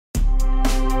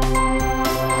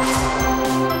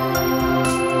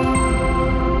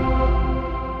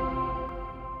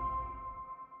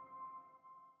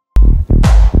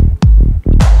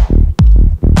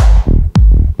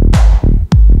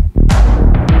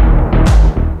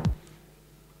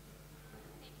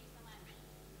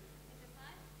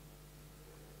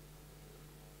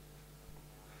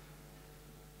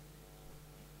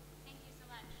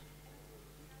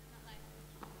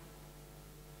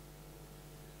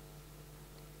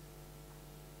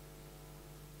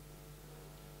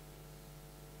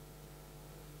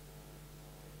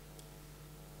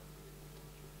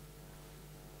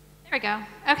There we go.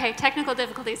 Okay, technical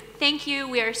difficulties. Thank you.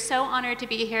 We are so honored to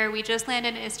be here. We just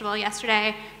landed in Istanbul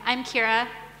yesterday. I'm Kyra.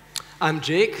 I'm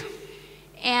Jake.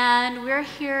 And we're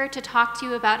here to talk to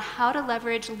you about how to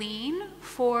leverage Lean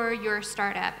for your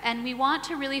startup. And we want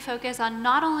to really focus on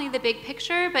not only the big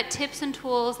picture, but tips and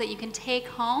tools that you can take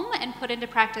home and put into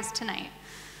practice tonight.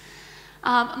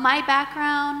 My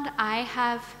background,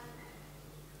 I've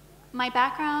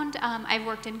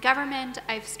worked in government,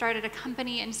 I've started a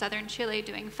company in southern Chile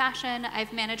doing fashion,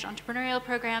 I've managed entrepreneurial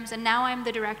programs, and now I'm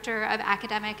the director of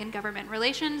academic and government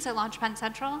relations at Launchpad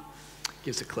Central.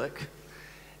 Gives a click.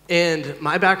 And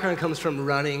my background comes from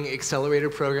running accelerator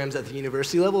programs at the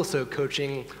university level, so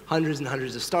coaching hundreds and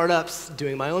hundreds of startups,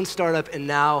 doing my own startup, and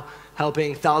now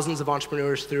helping thousands of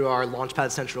entrepreneurs through our Launchpad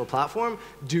Central platform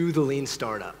do the Lean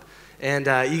Startup. And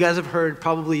you guys have heard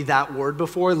probably that word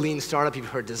before, Lean Startup. You've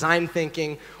heard design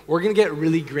thinking. We're going to get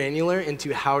really granular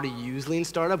into how to use Lean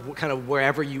Startup, kind of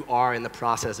wherever you are in the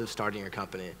process of starting your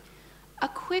company. A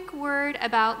quick word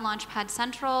about Launchpad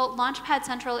Central. Launchpad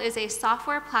Central is a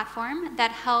software platform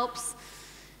that helps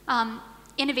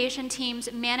innovation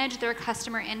teams manage their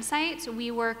customer insights. We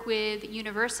work with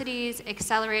universities,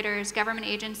 accelerators, government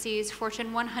agencies,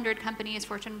 Fortune 100 companies,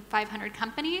 Fortune 500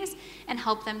 companies, and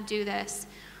help them do this.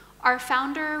 Our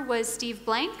founder was Steve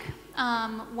Blank,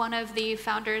 one of the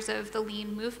founders of the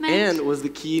Lean movement. And was the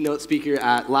keynote speaker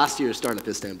at last year's Startup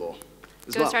Istanbul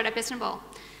as well. Startup Istanbul.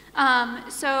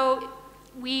 So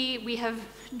we have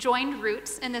joined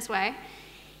roots in this way.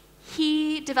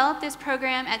 He developed this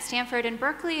program at Stanford and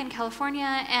Berkeley in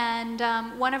California, and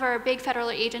one of our big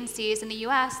federal agencies in the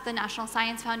US, the National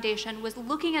Science Foundation, was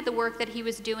looking at the work that he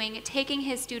was doing, taking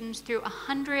his students through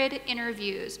 100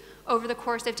 interviews over the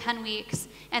course of 10 weeks,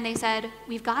 and they said,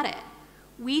 we've got it.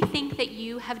 We think that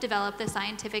you have developed the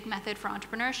scientific method for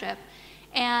entrepreneurship.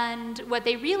 And what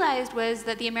they realized was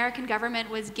that the American government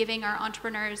was giving our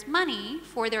entrepreneurs money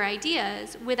for their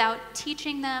ideas without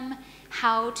teaching them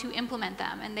how to implement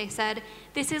them. And they said,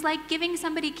 this is like giving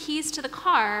somebody keys to the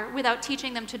car without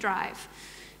teaching them to drive.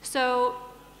 So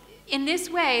in this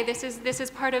way, this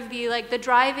is part of the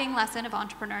driving lesson of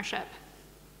entrepreneurship.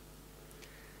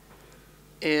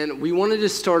 And we wanted to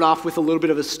start off with a little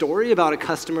bit of a story about a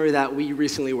customer that we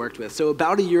recently worked with. So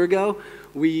about a year ago,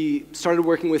 we started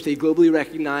working with a globally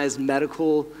recognized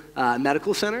medical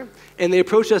center, and they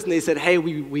approached us and they said, hey,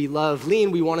 we love Lean,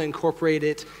 we want to incorporate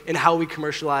it in how we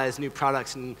commercialize new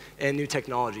products and new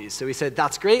technologies. So we said,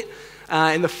 that's great.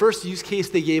 And the first use case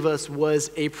they gave us was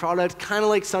a product kind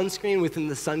of like sunscreen within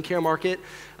the sun care market,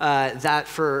 that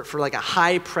for like a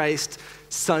high-priced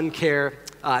sun care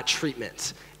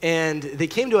treatment. And they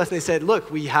came to us and they said, look,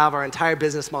 we have our entire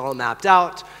business model mapped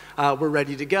out. We're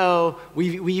ready to go.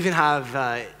 We even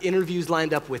have interviews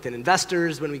lined up with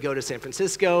investors when we go to San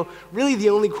Francisco. Really,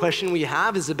 the only question we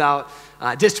have is about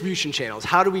distribution channels.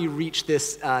 How do we reach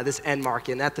this end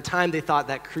market? And at the time, they thought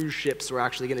that cruise ships were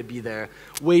actually going to be their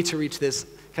way to reach this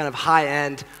kind of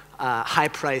high-end,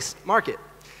 high-priced market.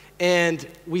 And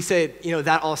we said,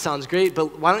 that all sounds great,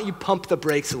 but why don't you pump the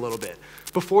brakes a little bit?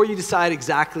 Before you decide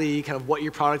exactly kind of what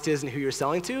your product is and who you're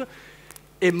selling to,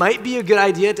 it might be a good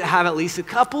idea to have at least a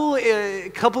couple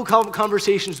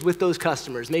conversations with those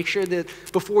customers. Make sure that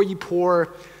before you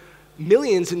pour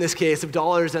millions, in this case, of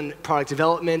dollars on product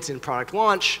development and product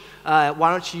launch, why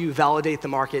don't you validate the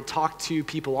market, talk to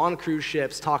people on cruise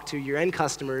ships, talk to your end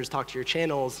customers, talk to your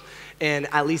channels, and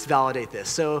at least validate this.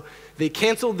 So they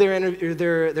canceled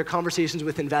their conversations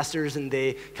with investors, and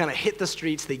they kind of hit the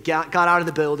streets. They got out of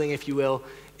the building, if you will,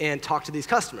 and talked to these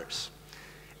customers.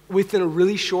 Within a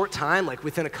really short time, like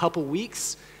within a couple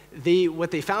weeks,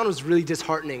 what they found was really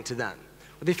disheartening to them.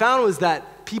 What they found was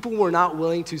that people were not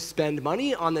willing to spend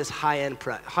money on this high-end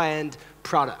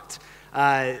product.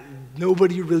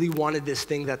 Nobody really wanted this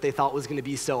thing that they thought was going to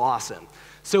be so awesome.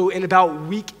 So in about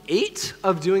week 8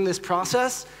 of doing this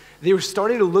process, they were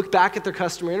starting to look back at their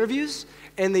customer interviews,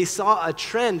 and they saw a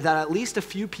trend that at least a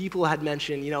few people had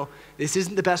mentioned, this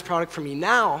isn't the best product for me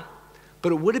now,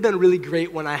 but it would have been really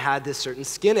great when I had this certain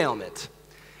skin ailment.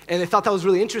 And they thought that was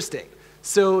really interesting.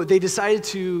 So they decided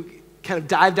to kind of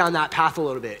dive down that path a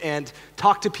little bit and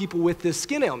talk to people with this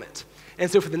skin ailment.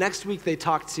 And so for the next week, they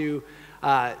talked to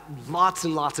lots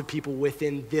and lots of people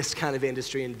within this kind of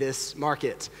industry in this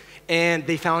market. And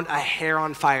they found a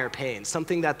hair-on-fire pain,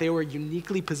 something that they were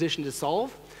uniquely positioned to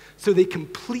solve. So they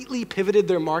completely pivoted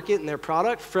their market and their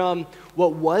product from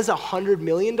what was a $100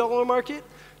 million market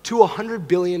to a $100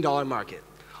 billion market,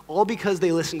 all because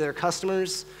they listened to their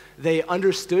customers. They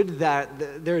understood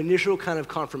that their initial kind of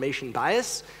confirmation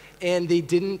bias, and they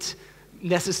didn't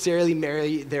necessarily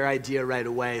marry their idea right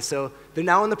away. So they're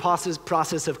now in the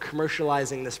process of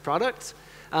commercializing this product.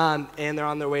 and they're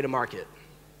on their way to market.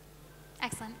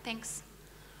 Excellent, thanks.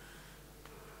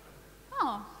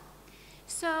 Oh,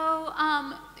 so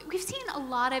we've seen a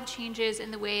lot of changes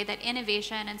in the way that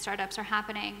innovation and startups are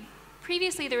happening.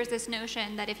 Previously, there was this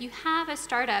notion that if you have a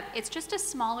startup, it's just a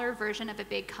smaller version of a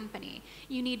big company.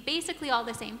 You need basically all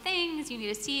the same things. You need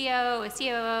a CEO, a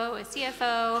COO, a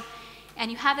CFO,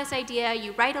 and you have this idea,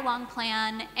 you write a long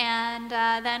plan, and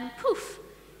then poof,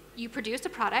 you produce a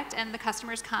product and the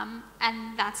customers come,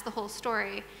 and that's the whole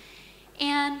story.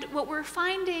 And what we're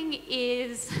finding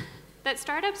is that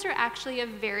startups are actually a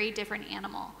very different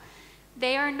animal.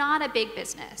 They are not a big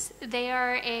business. They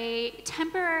are a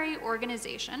temporary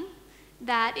organization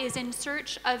that is in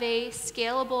search of a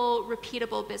scalable,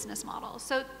 repeatable business model.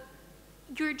 So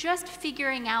you're just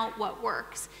figuring out what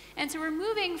works. And so we're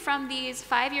moving from these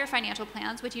 5-year financial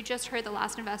plans, which you just heard the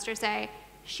last investor say,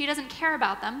 she doesn't care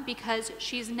about them because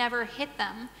she's never hit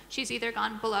them. She's either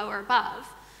gone below or above.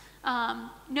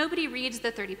 Nobody reads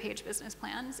the 30-page business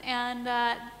plans. And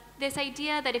this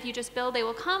idea that if you just build, they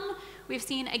will come, we've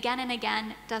seen again and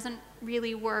again, doesn't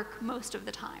really work most of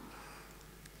the time.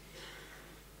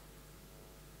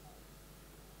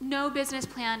 No business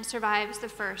plan survives the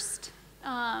first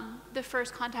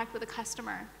contact with a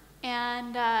customer.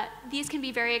 And these can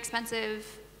be very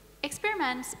expensive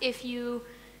experiments if you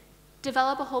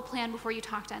develop a whole plan before you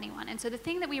talk to anyone. And so the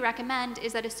thing that we recommend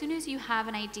is that as soon as you have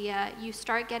an idea, you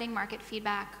start getting market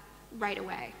feedback right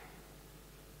away.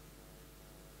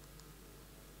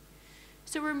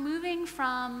 So we're moving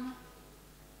from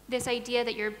this idea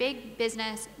that you're a big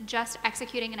business just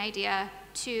executing an idea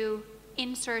to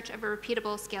in search of a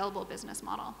repeatable, scalable business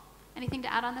model. Anything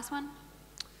to add on this one?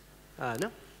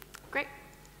 No. Great.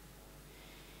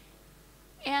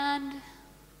 And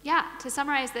yeah, to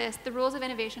summarize this, the rules of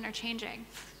innovation are changing.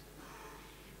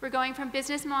 We're going from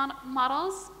business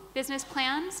models, business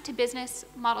plans, to business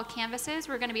model canvases.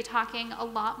 We're going to be talking a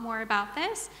lot more about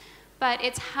this, but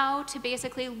it's how to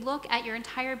basically look at your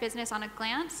entire business on a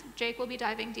glance. Jake will be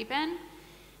diving deep in.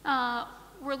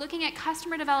 We're looking at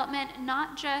customer development,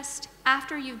 not just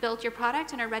after you've built your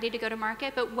product and are ready to go to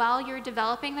market, but while you're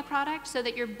developing the product so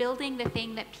that you're building the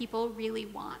thing that people really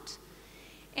want.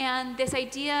 And this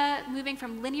idea, moving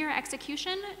from linear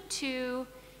execution to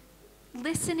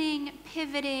listening,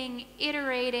 pivoting,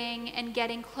 iterating, and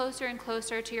getting closer and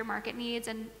closer to your market needs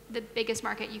and the biggest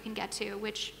market you can get to,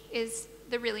 which is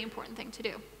the really important thing to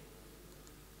do.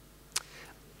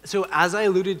 So as I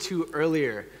alluded to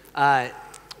earlier,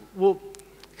 well,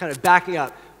 kind of backing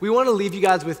up, we want to leave you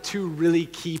guys with 2 really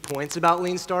key points about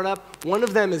Lean Startup. One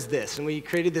of them is this, and we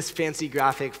created this fancy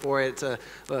graphic for it. It's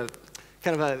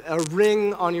kind of a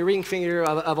ring on your ring finger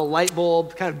of a light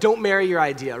bulb. Kind of don't marry your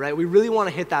idea, right? We really want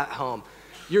to hit that home.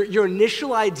 Your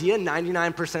initial idea,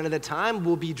 99% of the time,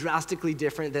 will be drastically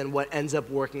different than what ends up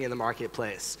working in the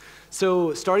marketplace.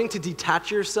 So starting to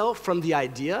detach yourself from the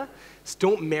idea,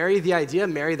 don't marry the idea,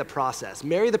 marry the process.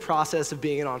 Marry the process of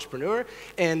being an entrepreneur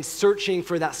and searching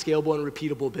for that scalable and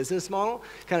repeatable business model.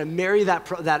 Kind of marry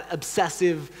that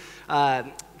obsessive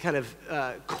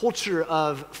culture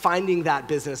of finding that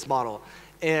business model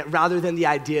rather than the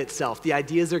idea itself. The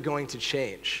ideas are going to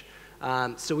change.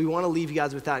 So we want to leave you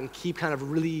guys with that and keep kind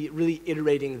of really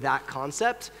iterating that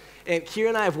concept. And Kyra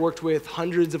and I have worked with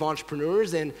hundreds of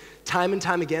entrepreneurs, and time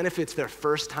again, if it's their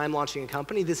first time launching a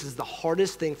company, this is the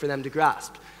hardest thing for them to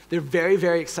grasp. They're very,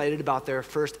 very excited about their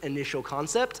first initial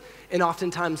concept, and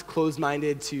oftentimes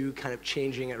closed-minded to kind of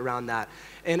changing it around that.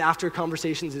 And after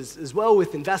conversations as well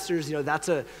with investors, that's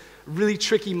a really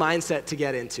tricky mindset to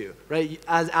get into, right?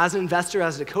 As an investor,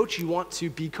 as a coach, you want to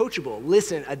be coachable,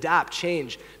 listen, adapt,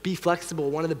 change, be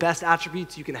flexible. One of the best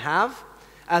attributes you can have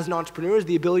as an entrepreneur is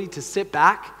the ability to sit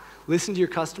back, listen to your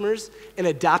customers, and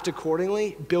adapt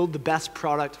accordingly, build the best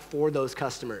product for those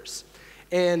customers.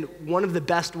 And one of the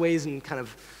best ways and kind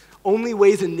of only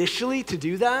ways initially to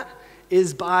do that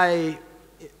is by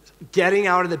getting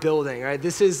out of the building, right?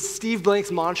 This is Steve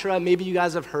Blank's mantra. Maybe you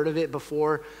guys have heard of it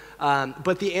before,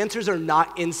 but the answers are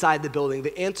not inside the building.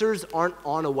 The answers aren't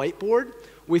on a whiteboard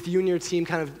with you and your team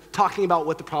kind of talking about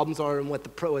what the problems are and what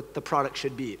the product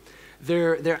should be.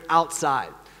 They're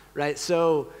outside, right?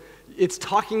 So it's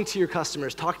talking to your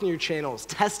customers, talking to your channels,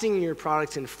 testing your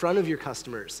products in front of your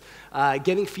customers,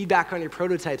 getting feedback on your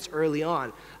prototypes early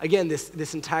on. Again,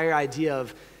 this entire idea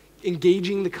of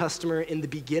engaging the customer in the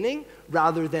beginning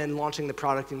rather than launching the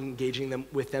product and engaging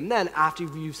with them then after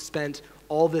you've spent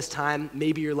all this time,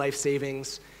 maybe your life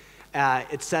savings,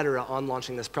 et cetera, on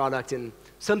launching this product. And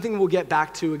something we'll get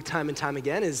back to time and time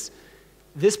again is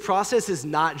this process is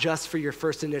not just for your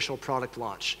first initial product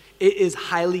launch. It is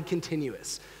highly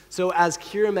continuous. So as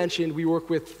Kyra mentioned, we work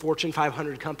with Fortune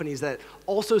 500 companies that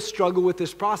also struggle with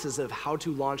this process of how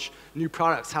to launch new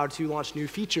products, how to launch new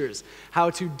features, how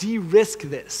to de-risk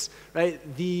this, right?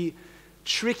 The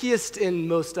trickiest and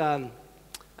most kind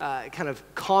of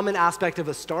common aspect of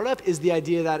a startup is the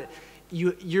idea that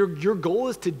your goal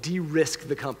is to de-risk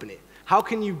the company. How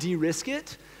can you de-risk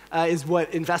it? Is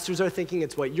what investors are thinking,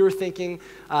 it's what you're thinking,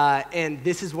 and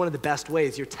this is one of the best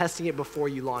ways. You're testing it before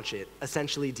you launch it,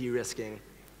 essentially de-risking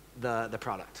the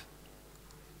product.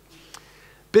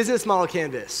 Business model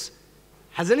canvas.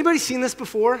 Has anybody seen this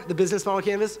before, the business model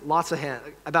canvas? Lots of hands,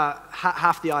 about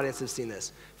half the audience have seen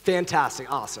this.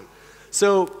 Fantastic, awesome.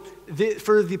 So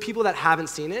for the people that haven't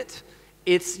seen it,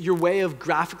 it's your way of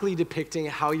graphically depicting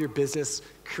how your business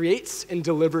creates and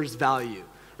delivers value,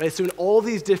 right? So in all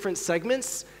these different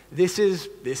segments, this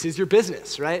is your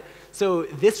business, right? So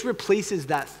this replaces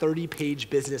that 30-page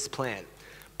business plan.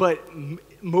 But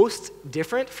most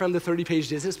different from the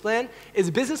 30-page business plan is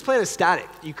a business plan is static.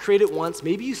 You create it once,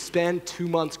 maybe you spend 2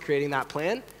 months creating that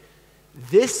plan.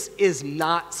 This is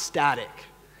not static.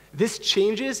 This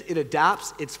changes, it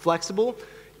adapts, it's flexible.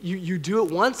 You do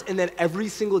it once, and then every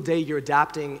single day you're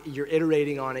adapting, you're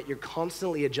iterating on it, you're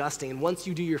constantly adjusting. And once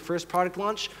you do your first product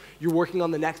launch, you're working on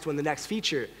the next one, the next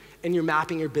feature, and you're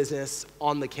mapping your business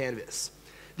on the canvas.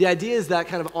 The idea is that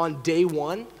kind of on day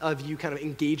one of you kind of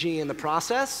engaging in the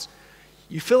process,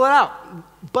 you fill it out,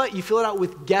 but you fill it out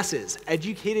with guesses,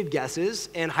 educated guesses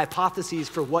and hypotheses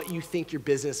for what you think your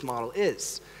business model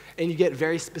is. And you get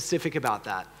very specific about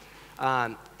that.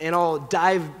 And I'll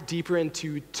dive deeper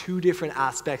into 2 different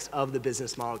aspects of the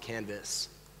business model canvas.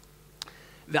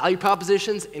 Value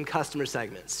propositions and customer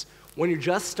segments. When you're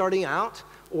just starting out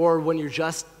or when you're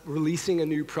just releasing a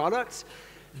new product,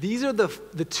 these are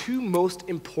the 2 most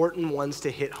important ones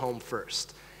to hit home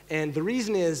first. And the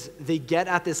reason is they get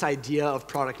at this idea of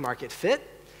product market fit.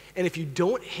 And if you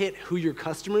don't hit who your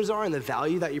customers are and the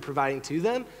value that you're providing to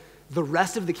them, the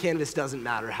rest of the canvas doesn't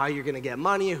matter. How you're going to get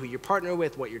money, who you partner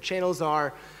with, what your channels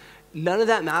are. None of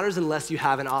that matters unless you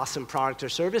have an awesome product or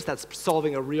service that's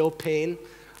solving a real pain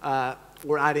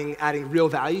or adding real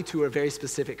value to a very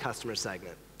specific customer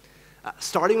segment.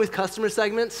 Starting with customer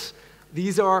segments,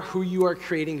 these are who you are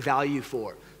creating value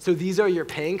for. So these are your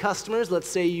paying customers. Let's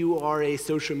say you are a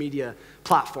social media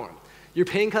platform. Your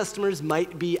paying customers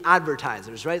might be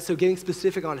advertisers, right? So getting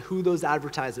specific on who those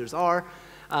advertisers are,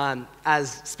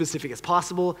 as specific as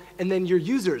possible. And then your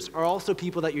users are also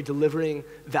people that you're delivering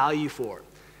value for.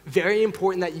 Very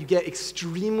important that you get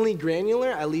extremely granular,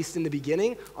 at least in the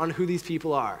beginning, on who these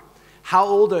people are. How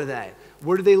old are they?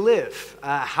 Where do they live?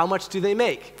 How much do they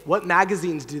make? What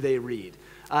magazines do they read?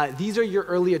 These are your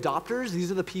early adopters. These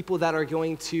are the people that are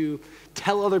going to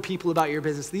tell other people about your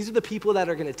business. These are the people that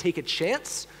are going to take a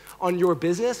chance on your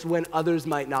business when others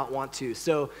might not want to.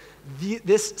 So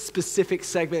this specific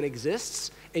segment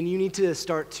exists, and you need to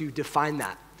start to define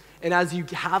that. And as you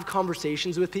have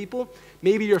conversations with people,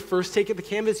 maybe your first take at the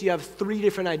canvas, you have 3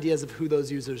 different ideas of who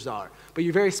those users are. But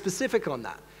you're very specific on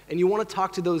that. And you want to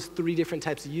talk to those 3 different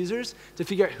types of users to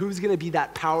figure out who's going to be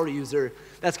that power user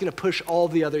that's going to push all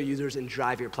the other users and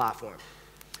drive your platform.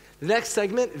 The next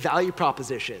segment, value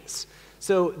propositions.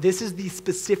 So this is the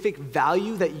specific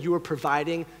value that you are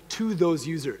providing to those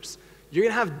users. You're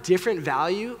going to have different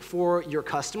value for your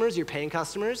customers, your paying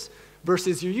customers,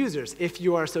 versus your users if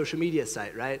you are a social media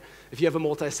site, right? If you have a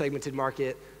multi-segmented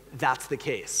market, that's the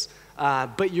case.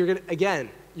 But you're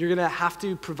going to have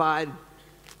to provide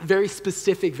very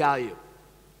specific value.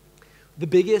 The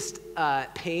biggest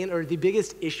pain or the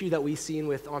biggest issue that we've seen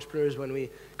with entrepreneurs when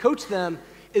we coach them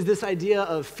is this idea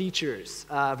of features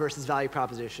versus value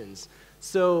propositions.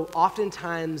 So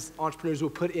oftentimes entrepreneurs will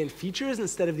put in features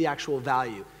instead of the actual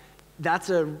value.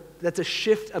 That's a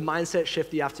shift, a mindset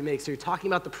shift that you have to make. So you're talking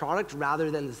about the product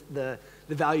rather than the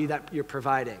value that you're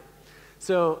providing.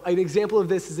 So an example of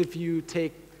this is if you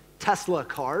take Tesla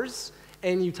cars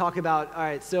and you talk about, all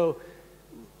right, so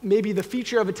maybe the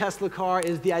feature of a Tesla car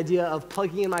is the idea of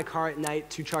plugging in my car at night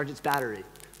to charge its battery.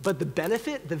 But the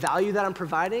benefit, the value that I'm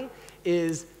providing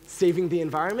is saving the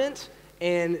environment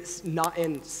and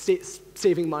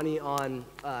saving money on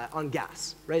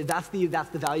gas, right? That's the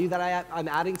value that I'm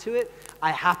adding to it.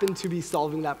 I happen to be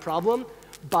solving that problem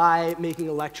by making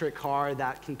an electric car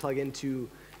that can plug into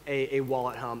a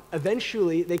wall at home.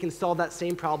 Eventually, they can solve that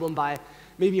same problem by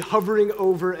maybe hovering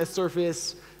over a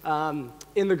surface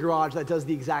in the garage that does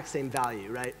the exact same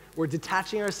value, right? We're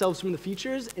detaching ourselves from the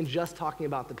features and just talking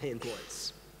about the pain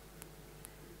points.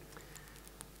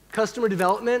 Customer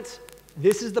development.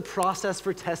 This is the process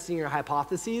for testing your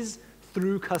hypotheses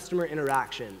through customer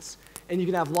interactions. And you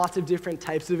can have lots of different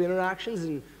types of interactions,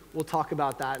 and we'll talk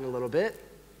about that in a little bit.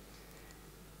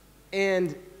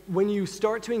 And when you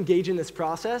start to engage in this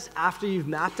process, after you've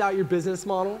mapped out your business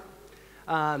model,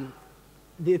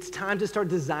 it's time to start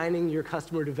designing your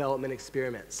customer development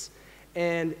experiments.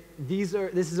 And this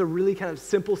is a really kind of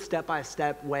simple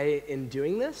step-by-step way in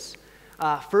doing this.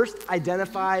 First,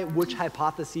 identify which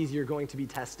hypotheses you're going to be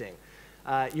testing.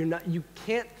 You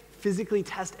can't physically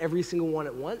test every single one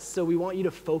at once, so we want you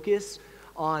to focus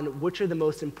on which are the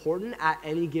most important at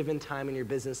any given time in your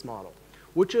business model.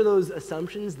 Which are those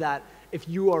assumptions that, if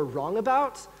you are wrong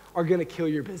about, are going to kill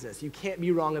your business? You can't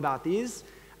be wrong about these.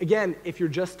 Again, if you're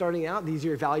just starting out, these are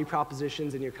your value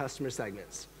propositions and your customer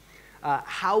segments.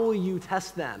 How will you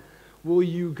test them? Will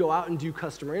you go out and do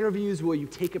customer interviews? Will you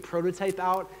take a prototype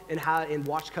out and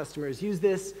watch customers use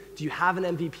this? Do you have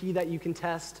an MVP that you can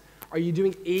test? Are you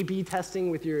doing A/B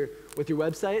testing with your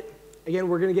website? Again,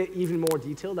 we're going to get even more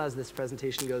detailed as this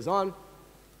presentation goes on.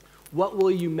 What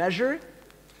will you measure?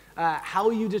 How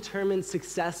will you determine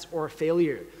success or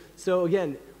failure? So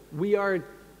again,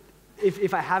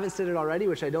 if I haven't said it already,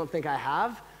 which I don't think I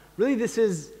have, really this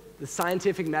is the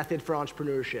scientific method for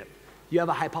entrepreneurship. You have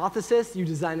a hypothesis, you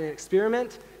design an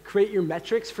experiment, create your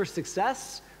metrics for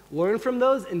success, learn from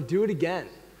those, and do it again,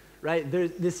 right?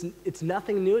 It's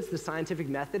nothing new, it's the scientific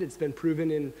method. It's been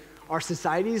proven in our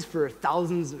societies for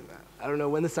thousands, I don't know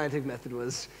when the scientific method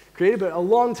was created, but a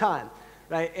long time,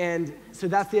 right? And so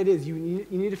that's the idea, is you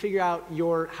need to figure out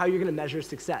how you're gonna measure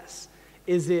success.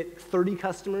 Is it 30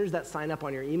 customers that sign up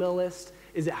on your email list?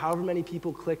 Is it however many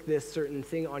people click this certain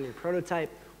thing on your prototype?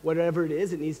 Whatever it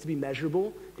is, it needs to be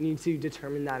measurable. You need to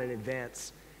determine that in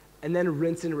advance. And then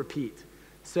rinse and repeat.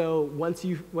 So once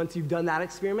you've done that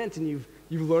experiment and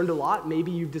you've learned a lot,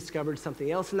 maybe you've discovered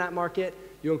something else in that market,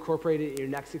 you'll incorporate it in your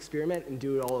next experiment and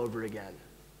do it all over again.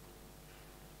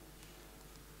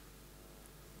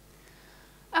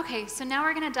 Okay, so now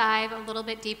we're going to dive a little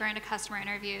bit deeper into customer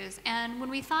interviews. And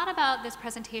when we thought about this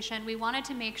presentation, we wanted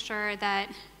to make sure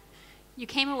that you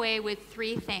came away with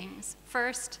 3 things.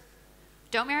 First,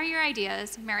 don't marry your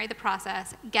ideas, marry the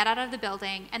process, get out of the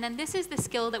building, and then this is the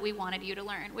skill that we wanted you to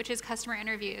learn, which is customer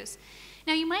interviews.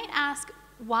 Now you might ask,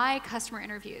 why customer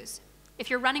interviews? If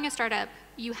you're running a startup,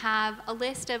 you have a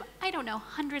list of, I don't know,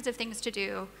 hundreds of things to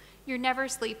do, you're never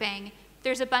sleeping,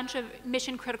 there's a bunch of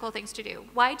mission critical things to do.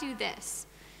 Why do this?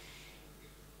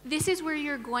 This is where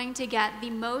you're going to get the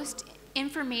most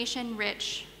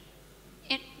information-rich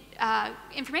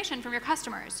information from your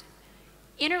customers.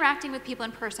 Interacting with people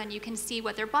in person, you can see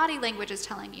what their body language is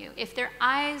telling you. If their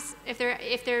eyes, if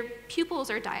their pupils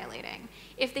are dilating,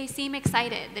 if they seem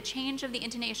excited, the change of the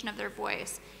intonation of their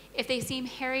voice, if they seem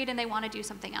harried and they want to do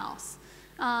something else.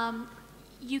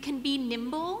 You can be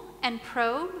nimble and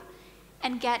probe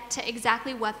and get to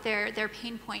exactly what their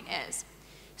pain point is.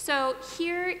 So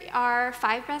here are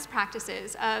 5 best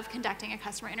practices of conducting a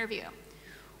customer interview.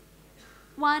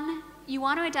 1, you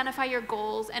want to identify your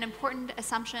goals and important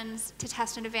assumptions to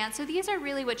test in advance. So these are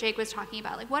really what Jake was talking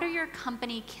about. Like, what are your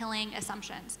company-killing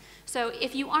assumptions? So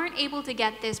if you aren't able to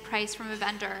get this price from a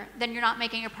vendor, then you're not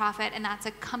making a profit, and that's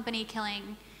a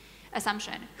company-killing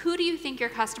assumption. Who do you think your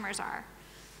customers are?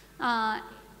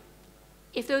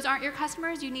 If those aren't your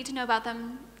customers, you need to know about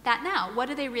them that now. What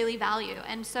do they really value?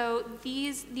 And so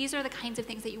these are the kinds of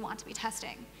things that you want to be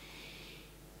testing.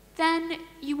 Then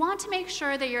you want to make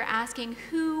sure that you're asking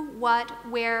who, what,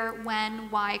 where, when,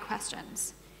 why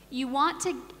questions. You want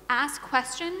to ask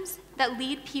questions that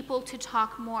lead people to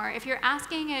talk more. If you're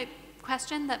asking a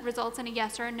question that results in a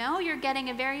yes or a no, you're getting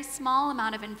a very small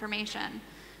amount of information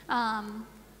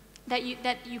that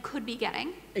you could be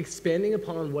getting. Expanding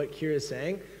upon what Kyra is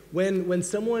saying, when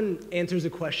someone answers a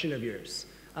question of yours,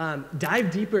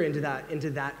 dive deeper into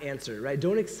that answer, right?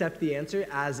 Don't accept the answer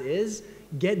as is.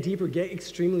 Get deeper, get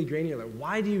extremely granular.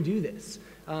 Why do you do this?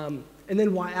 And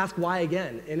then ask why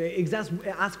again. And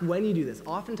ask when you do this.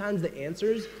 Oftentimes the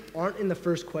answers aren't in the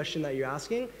first question that you're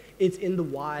asking. It's in the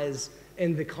whys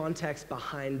and the context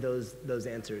behind those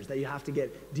answers that you have to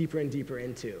get deeper and deeper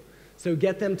into. So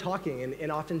get them talking.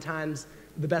 And oftentimes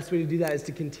the best way to do that is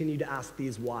to continue to ask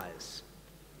these whys.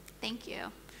 Thank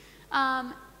you.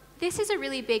 This is a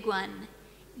really big one.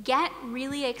 Get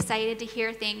really excited to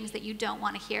hear things that you don't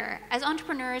want to hear. As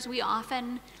entrepreneurs, we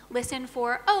often listen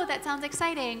for, oh, that sounds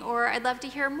exciting, or I'd love to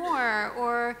hear more,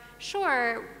 or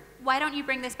sure, why don't you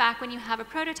bring this back when you have a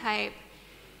prototype?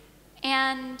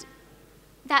 And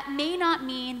that may not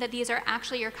mean that these are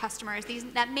actually your customers.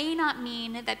 That may not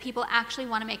mean that people actually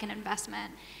want to make an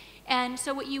investment. And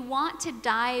so what you want to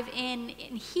dive in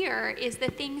here is the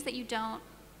things that you don't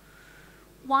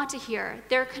want to hear,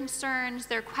 their concerns,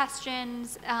 their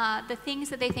questions, the things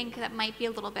that they think that might be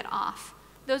a little bit off.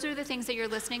 Those are the things that you're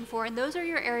listening for, and those are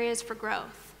your areas for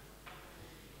growth.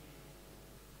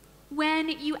 When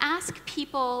you ask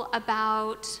people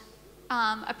about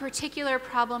a particular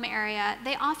problem area,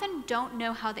 they often don't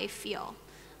know how they feel.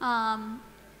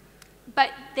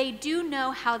 But they do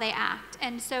know how they act.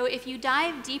 And so if you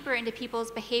dive deeper into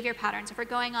people's behavior patterns, if we're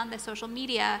going on the social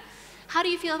media, how do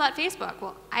you feel about Facebook?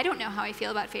 Well, I don't know how I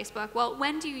feel about Facebook. Well,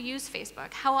 when do you use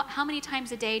Facebook? How many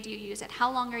times a day do you use it?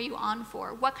 How long are you on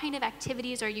for? What kind of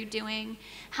activities are you doing?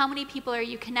 How many people are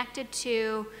you connected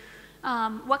to?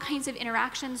 What kinds of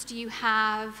interactions do you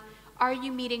have? Are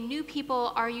you meeting new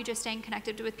people? Are you just staying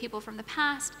connected with people from the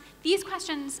past? These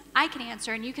questions I can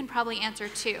answer, and you can probably answer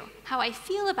too. How I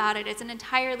feel about it is an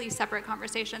entirely separate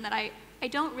conversation that I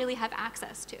don't really have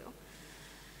access to.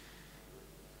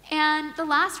 And the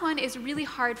last one is really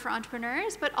hard for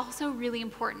entrepreneurs, but also really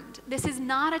important. This is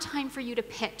not a time for you to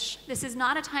pitch. This is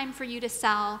not a time for you to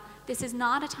sell. This is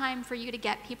not a time for you to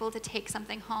get people to take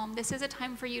something home. This is a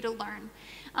time for you to learn.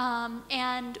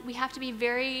 And we have to be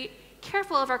very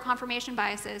careful of our confirmation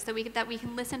biases, that we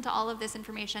can listen to all of this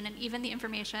information and even the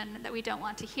information that we don't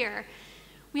want to hear.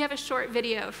 We have a short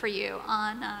video for you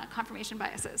on confirmation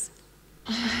biases.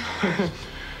 I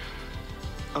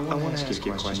want to ask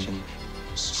you a question.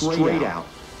 Straight out.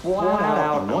 Flat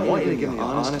out. I want you to give me an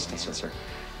honest answer.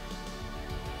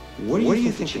 What do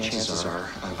you think the chances are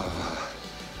of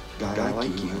a guy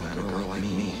like you and a girl like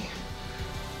me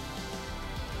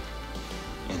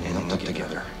ending up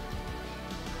together?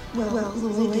 Well,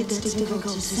 it's difficult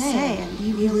to say, and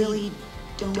you really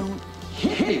don't...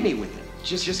 Hit me with it.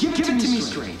 Just give it to me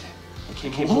straight. I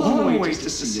came a long ways to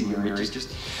see you married.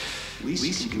 Just at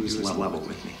least you can use level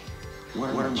with me. What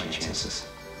are my chances?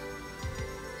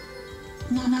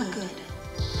 Not good.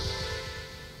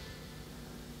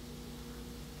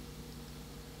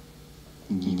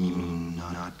 You mean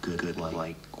not good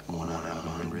like 1 out of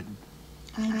 100?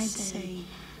 I'd say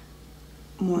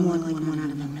more like 1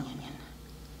 out of a million.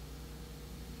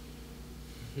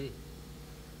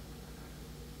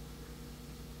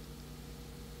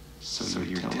 So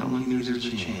you're telling me there's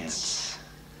a chance?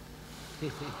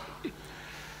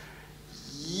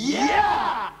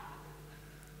 Yeah!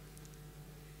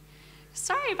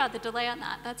 Sorry about the delay on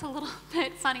that. That's a little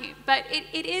bit funny. But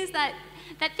it is that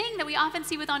thing that we often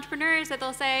see with entrepreneurs, that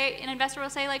they'll say, an investor will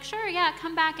say, like, sure, yeah,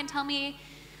 come back and tell me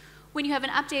when you have an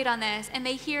update on this. And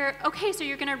they hear, okay, so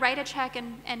you're going to write a check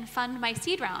and fund my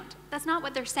seed round. That's not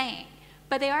what they're saying.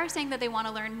 But they are saying that they want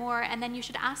to learn more, and then you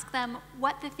should ask them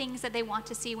what the things that they want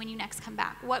to see when you next come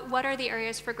back. What are the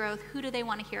areas for growth? Who do they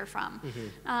want to hear from?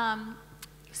 Mm-hmm.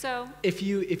 So if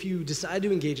you decide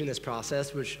to engage in this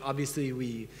process, which obviously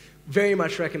we very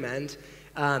much recommend,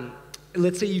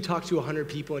 let's say you talk to 100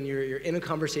 people and you're in a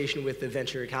conversation with the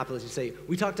venture capitalist. You say,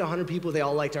 we talked to 100 people, they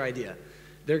all liked our idea.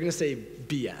 They're going to say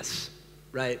BS,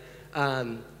 right?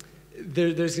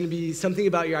 There's going to be something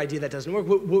about your idea that doesn't work.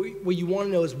 What you want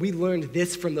to know is, we learned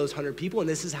this from those 100 people, and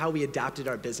this is how we adapted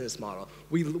our business model.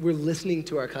 We're listening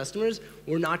to our customers.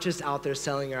 We're not just out there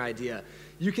selling our idea.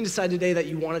 You can decide today that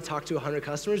you want to talk to 100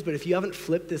 customers, but if you haven't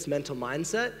flipped this mental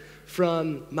mindset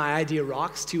from my idea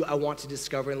rocks to I want to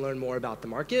discover and learn more about the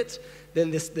market,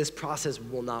 then this process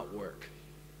will not work.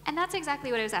 And that's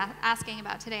exactly what I was asking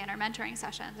about today in our mentoring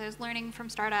sessions. I was learning from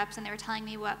startups, and they were telling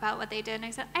me about what they did, and I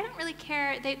said, I don't really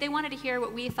care. They wanted to hear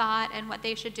what we thought and what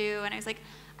they should do, and I was like,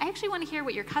 I actually want to hear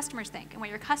what your customers think and what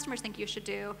your customers think you should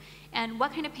do, and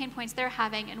what kind of pain points they're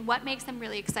having, and what makes them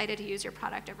really excited to use your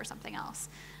product over something else.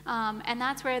 And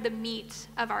that's where the meat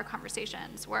of our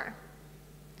conversations were.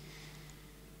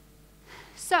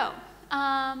 So,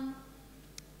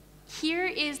 here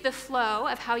is the flow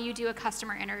of how you do a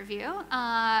customer interview,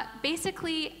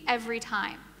 basically every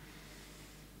time.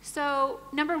 So,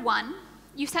 number one,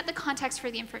 you set the context for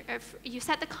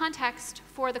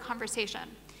the conversation.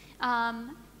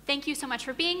 Thank you so much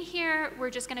for being here. We're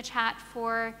just going to chat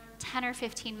for 10 or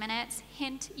 15 minutes.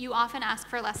 Hint, you often ask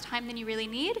for less time than you really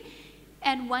need.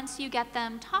 And once you get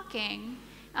them talking,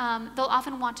 they'll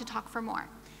often want to talk for more.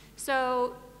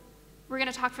 So we're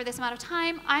going to talk for this amount of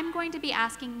time. I'm going to be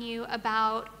asking you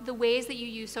about the ways that you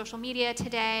use social media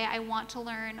today. I want to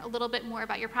learn a little bit more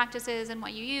about your practices and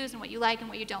what you use and what you like and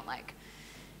what you don't like.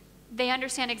 They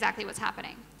understand exactly what's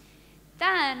happening.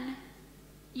 Then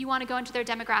you want to go into their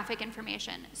demographic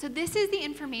information. So this is the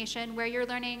information where you're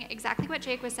learning exactly what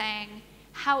Jake was saying,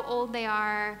 how old they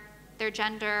are, their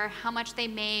gender, how much they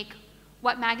make,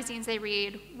 what magazines they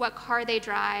read, what car they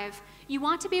drive. You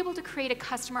want to be able to create a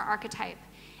customer archetype.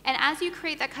 And as you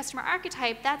create that customer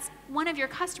archetype, that's one of your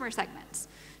customer segments.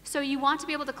 So you want to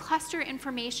be able to cluster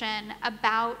information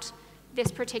about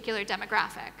this particular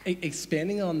demographic.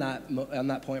 Expanding on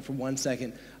that point for 1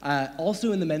 second,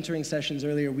 also in the mentoring sessions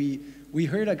earlier, we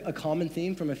heard a common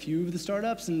theme from a few of the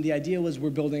startups, and the idea was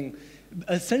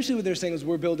essentially what they're saying is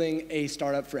we're building a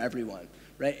startup for everyone,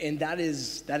 right? And that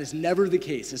is never the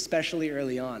case, especially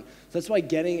early on. So that's why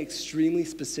getting extremely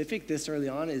specific this early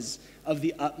on is of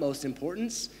the utmost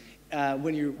importance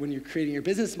when you're creating your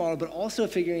business model, but also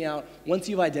figuring out, once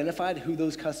you've identified who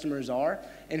those customers are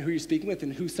and who you're speaking with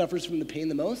and who suffers from the pain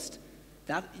the most,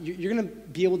 that you're going to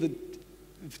be able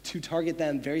to target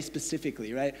them very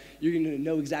specifically, right? You're going to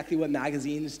know exactly what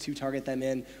magazines to target them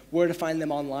in, where to find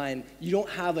them online. You don't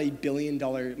have a $1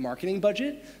 billion marketing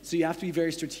budget, so you have to be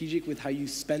very strategic with how you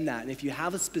spend that. And if you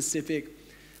have a specific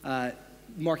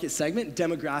market segment,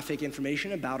 demographic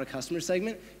information about a customer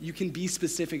segment, you can be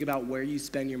specific about where you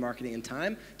spend your marketing and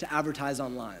time to advertise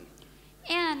online.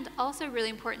 And also, really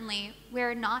importantly,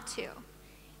 where not to.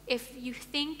 If you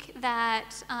think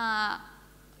that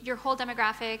your whole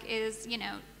demographic is,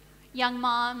 young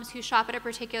moms who shop at a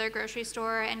particular grocery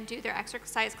store and do their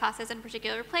exercise classes in a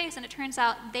particular place, and it turns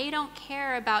out they don't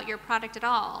care about your product at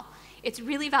all, it's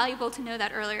really valuable to know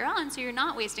that earlier on, so you're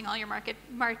not wasting all your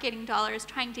marketing dollars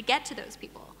trying to get to those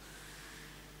people.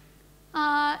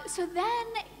 So then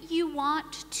you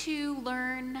want to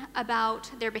learn about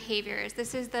their behaviors.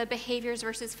 This is the behaviors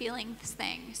versus feelings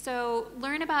thing. So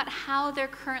learn about how they're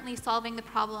currently solving the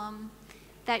problem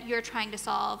that you're trying to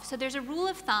solve. So there's a rule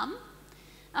of thumb.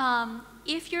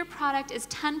 If your product is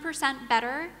 10%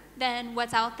 better than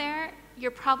what's out there,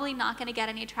 you're probably not going to get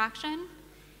any traction.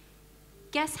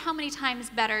 Guess how many times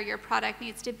better your product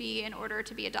needs to be in order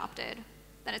to be adopted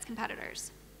than its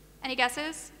competitors? Any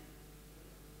guesses?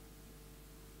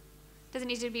 Does it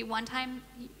need to be 1 time?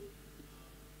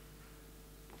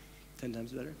 10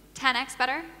 times better? 10x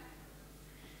better?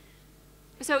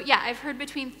 So yeah, I've heard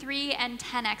between 3 and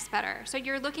 10x better. So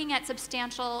you're looking at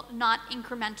substantial, not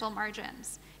incremental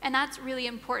margins. And that's really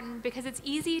important because it's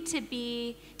easy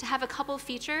to have a couple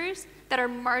features that are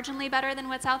marginally better than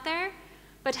what's out there,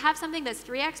 but to have something that's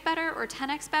 3x better or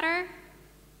 10x better,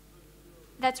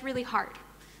 that's really hard.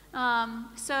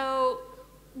 So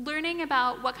learning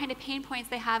about what kind of pain points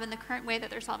they have in the current way that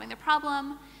they're solving their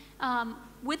problem,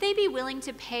 would they be willing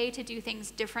to pay to do things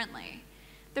differently?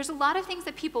 There's a lot of things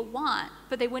that people want,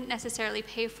 but they wouldn't necessarily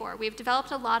pay for. We've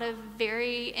developed a lot of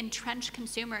very entrenched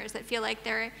consumers that feel like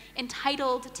they're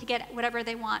entitled to get whatever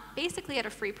they want, basically at a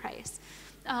free price.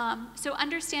 So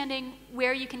understanding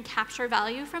where you can capture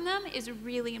value from them is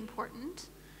really important.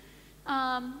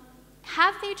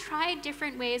 Have they tried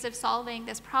different ways of solving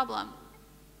this problem?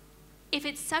 If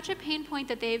it's such a pain point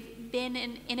that they've been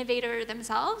an innovator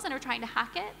themselves and are trying to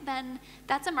hack it, then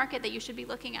that's a market that you should be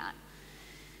looking at.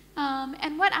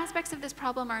 And what aspects of this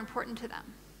problem are important to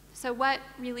them? So what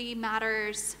really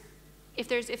matters, if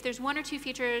there's 1 or 2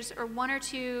 features or 1 or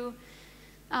 2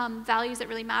 values that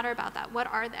really matter about that, what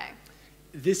are they?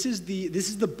 This is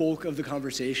the bulk of the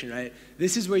conversation, right?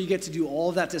 This is where you get to do all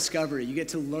of that discovery. You get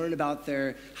to learn about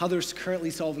how they're currently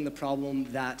solving the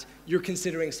problem that you're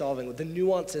considering solving, the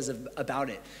nuances about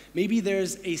it. Maybe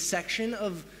there's a section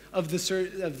of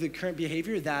the current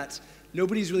behavior that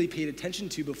nobody's really paid attention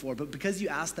to before, but because you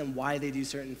ask them why they do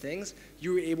certain things,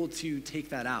 you were able to take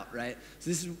that out, right? So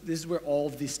this is where all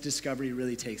of this discovery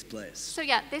really takes place. So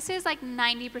yeah, this is like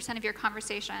 90% of your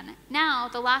conversation. Now,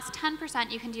 the last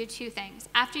 10%, you can do 2 things.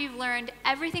 After you've learned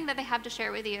everything that they have to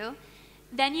share with you,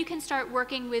 then you can start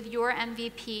working with your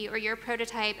MVP or your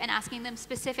prototype and asking them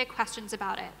specific questions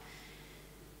about it.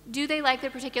 Do they like the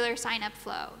particular sign-up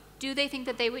flow? Do they think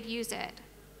that they would use it?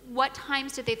 What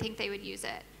times did they think they would use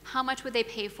it? How much would they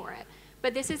pay for it?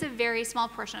 But this is a very small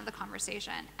portion of the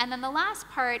conversation. And then the last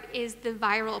part is the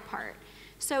viral part.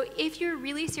 So if you're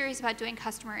really serious about doing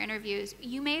customer interviews,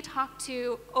 you may talk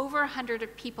to over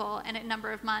 100 people in a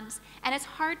number of months, and it's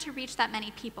hard to reach that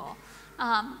many people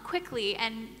quickly,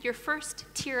 and your first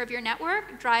tier of your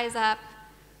network dries up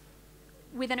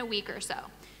within a week or so.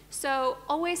 So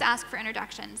always ask for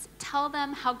introductions. Tell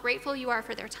them how grateful you are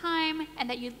for their time and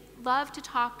that you'd love to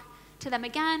talk to them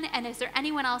again, and is there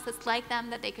anyone else that's like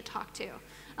them that they could talk to?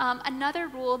 Another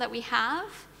rule that we have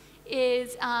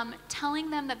is telling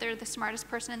them that they're the smartest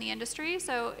person in the industry.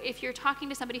 So if you're talking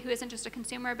to somebody who isn't just a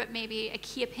consumer, but maybe a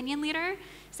key opinion leader,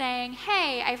 saying,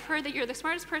 hey, I've heard that you're the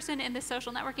smartest person in the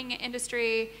social networking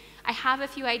industry. I have a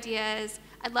few ideas.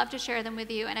 I'd love to share them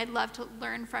with you, and I'd love to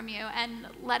learn from you. And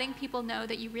letting people know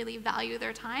that you really value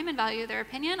their time and value their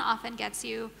opinion often gets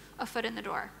you a foot in the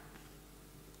door.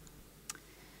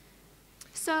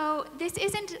 So this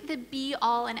isn't the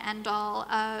be-all and end-all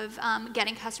of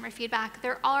getting customer feedback.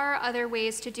 There are other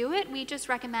ways to do it. We just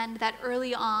recommend that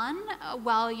early on,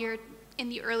 while you're in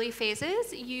the early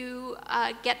phases, you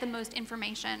get the most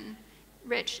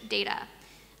information-rich data.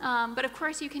 But of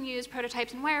course, you can use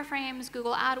prototypes and wireframes,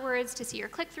 Google AdWords to see your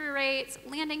click-through rates,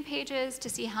 landing pages to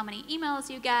see how many emails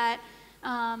you get.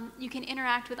 You can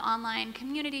interact with online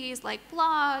communities like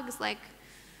blogs, like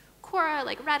Quora,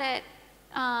 like Reddit,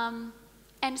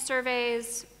 and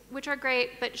surveys, which are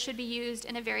great, but should be used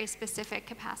in a very specific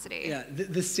capacity. Yeah,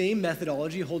 the same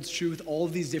methodology holds true with all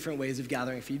of these different ways of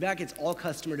gathering feedback. It's all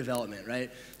customer development, right?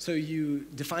 So you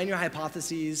define your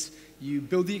hypotheses, you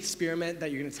build the experiment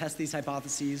that you're gonna test these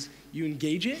hypotheses, you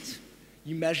engage it,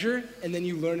 you measure, and then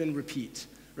you learn and repeat,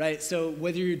 right? So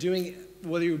whether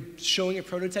you're showing a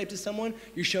prototype to someone,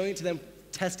 you're showing it to them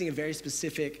testing a very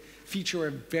specific feature or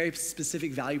a very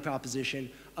specific value proposition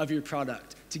of your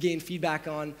product to gain feedback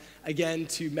on, again,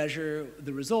 to measure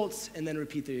the results and then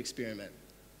repeat the experiment.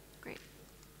 Great.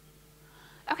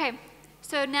 Okay,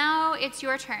 so now it's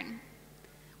your turn.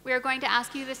 We are going to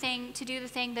ask you to do the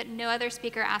thing that no other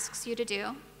speaker asks you to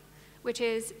do, which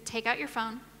is take out your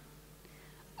phone,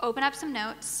 open up some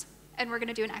notes, and we're going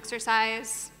to do an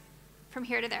exercise from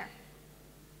here to there.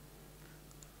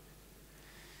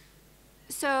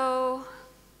 So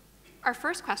our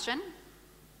first question,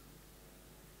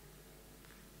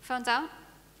 phones out.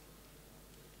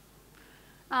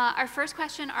 Our first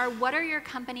question are, what are your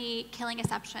company killing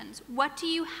assumptions? What do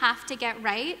you have to get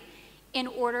right in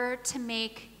order to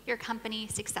make your company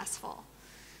successful?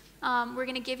 We're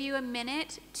going to give you a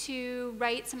minute to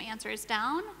write some answers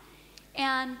down.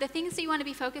 And the things that you want to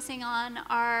be focusing on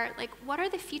are, like, what are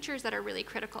the features that are really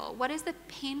critical? What is the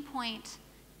pain point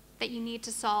that you need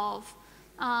to solve?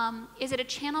 Is it a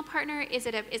channel partner? Is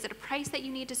it a price that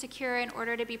you need to secure in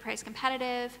order to be price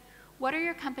competitive? What are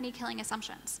your company killing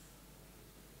assumptions?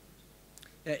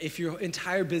 If your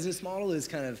entire business model is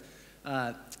kind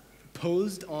of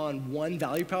posed on one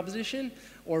value proposition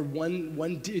or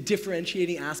one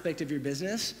differentiating aspect of your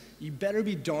business, you better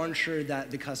be darn sure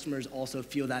that the customers also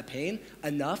feel that pain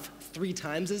enough, 3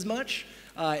 times as much,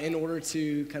 in order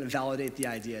to kind of validate the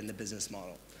idea in the business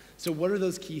model. So what are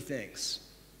those key things?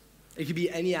 It could be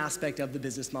any aspect of the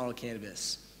business model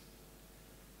canvas.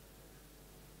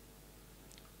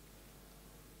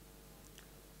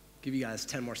 Give you guys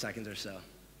 10 more seconds or so.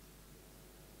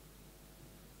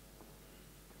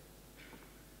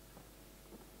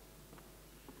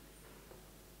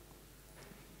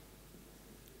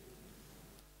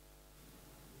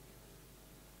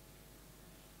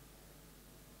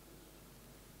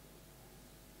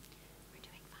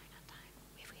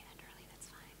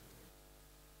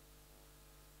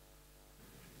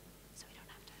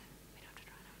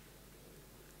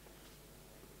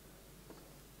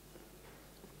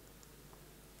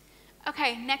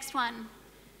 Okay, next one.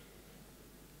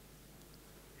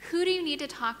 Who do you need to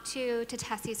talk to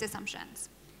test these assumptions?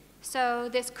 So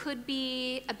this could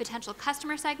be a potential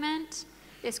customer segment.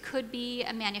 This could be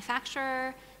a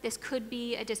manufacturer. This could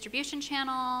be a distribution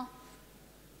channel.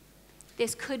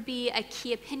 This could be a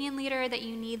key opinion leader that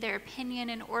you need their opinion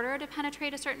in order to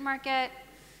penetrate a certain market.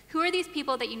 Who are these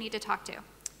people that you need to talk to?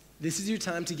 This is your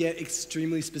time to get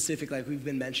extremely specific, like we've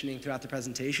been mentioning throughout the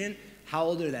presentation. How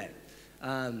old are they?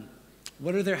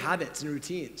 What are their habits and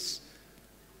routines?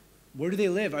 Where do they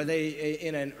live? Are they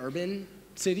in an urban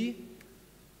city?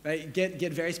 Right?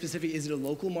 Get very specific. Is it a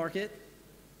local market?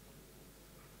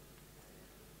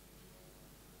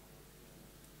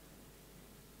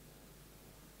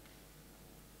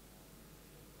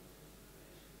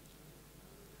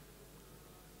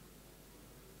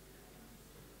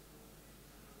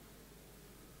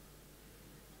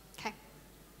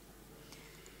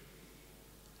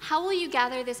 How will you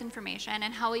gather this information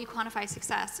and how will you quantify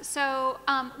success? So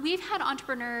we've had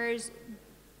entrepreneurs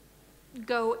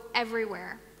go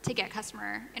everywhere to get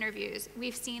customer interviews.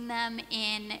 We've seen them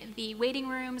in the waiting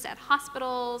rooms at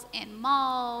hospitals, in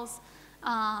malls,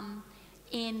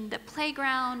 in the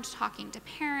playground, talking to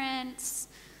parents,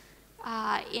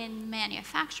 in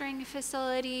manufacturing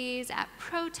facilities, at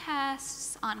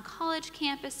protests, on college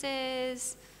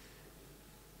campuses.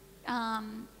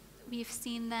 We've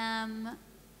seen them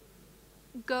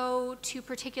go to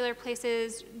particular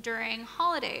places during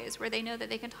holidays where they know that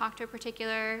they can talk to a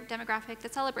particular demographic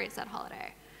that celebrates that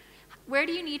holiday. Where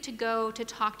do you need to go to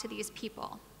talk to these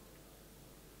people?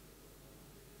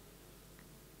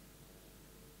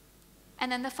 And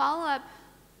then the follow-up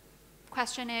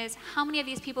question is, how many of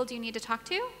these people do you need to talk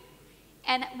to?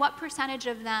 And what percentage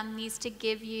of them needs to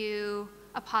give you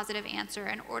a positive answer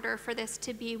in order for this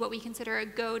to be what we consider a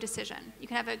go decision? You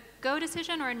can have a go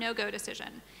decision or a no-go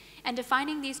decision. And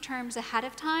defining these terms ahead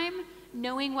of time,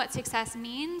 knowing what success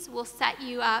means, will set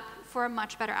you up for a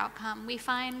much better outcome. We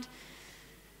find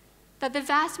that the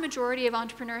vast majority of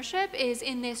entrepreneurship is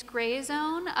in this gray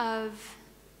zone of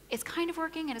it's kind of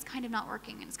working and it's kind of not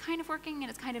working, and it's kind of working and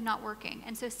it's kind of not working.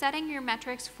 And so setting your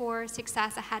metrics for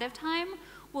success ahead of time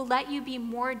will let you be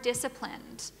more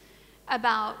disciplined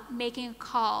about making a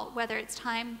call, whether it's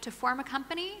time to form a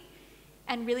company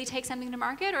and really take something to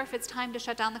market, or if it's time to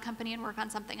shut down the company and work on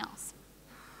something else.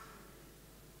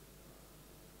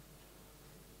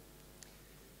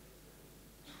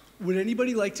 Would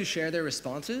anybody like to share their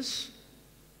responses?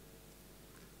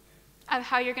 Of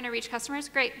how you're going to reach customers?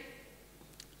 Great.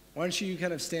 Why don't you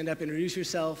kind of stand up, introduce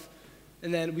yourself,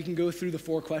 and then we can go through the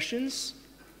 4 questions,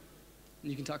 and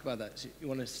you can talk about that. So you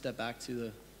want to step back to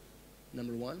the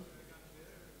number 1?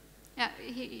 Yeah,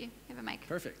 you have a mic.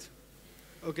 Perfect.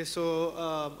 Okay,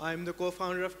 so I'm the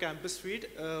co-founder of Campus Feed.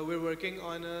 We're working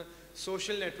on a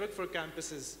social network for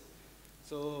campuses.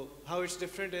 So how it's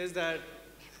different is that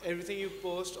everything you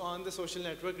post on the social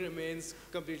network remains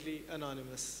completely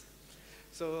anonymous.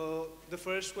 So the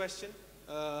first question.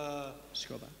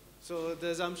 Scroll back. So the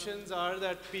assumptions are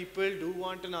that people do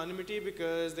want anonymity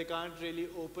because they can't really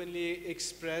openly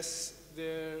express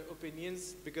their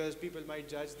opinions because people might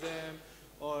judge them,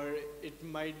 or it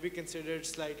might be considered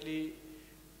slightly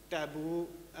taboo.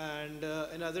 And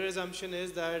another assumption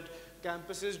is that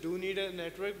campuses do need a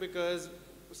network because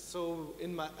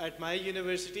at my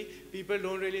university, people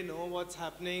don't really know what's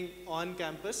happening on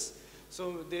campus.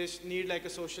 So they need like a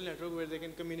social network where they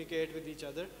can communicate with each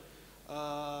other.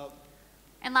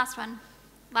 And last one.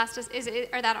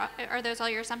 Are those all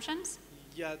your assumptions?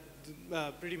 Yeah,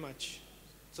 pretty much.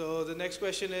 So the next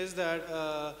question is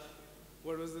that,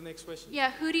 what was the next question?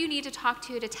 Yeah, who do you need to talk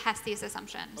to test these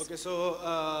assumptions? Okay,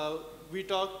 so we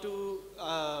talked to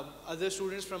other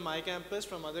students from my campus,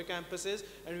 from other campuses,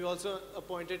 and we also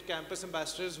appointed campus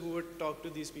ambassadors who would talk to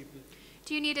these people.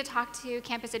 Do you need to talk to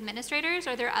campus administrators?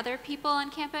 Are there other people on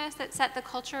campus that set the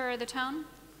culture or the tone?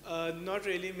 Not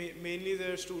really. Mainly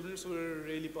the students who are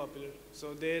really popular.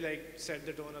 So they like set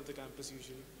the tone of the campus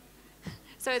usually.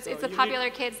 So it's the popular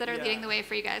kids that are leading the way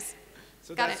for you guys.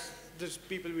 So Got that's the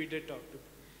people we did talk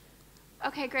to.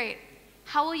 Okay, great.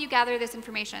 How will you gather this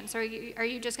information? So are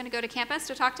you just going to go to campus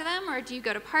to talk to them, or do you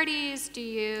go to parties? Do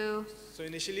you? So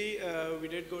initially we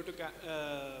did go to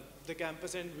the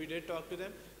campus and we did talk to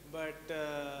them, but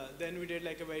then we did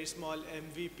like a very small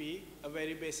MVP, a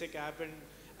very basic app, and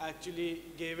actually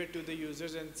gave it to the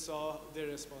users and saw their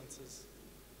responses.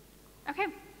 Okay.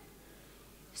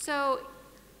 So,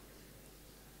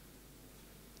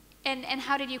 and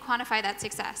how did you quantify that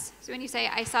success? So when you say,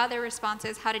 I saw their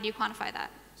responses, how did you quantify that?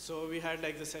 So we had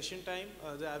like the session time.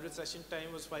 The average session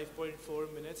time was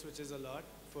 5.4 minutes, which is a lot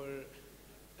for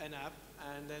an app.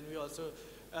 And then we also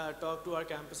talked to our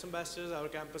campus ambassadors. Our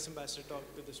campus ambassador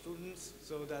talked to the students.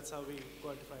 So that's how we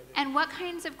quantified it. And what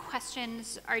kinds of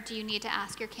questions do you need to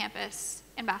ask your campus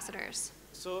ambassadors?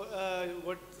 So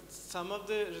some of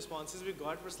the responses we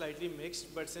got were slightly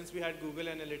mixed, but since we had Google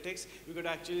Analytics, we could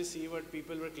actually see what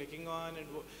people were clicking on and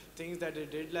things that they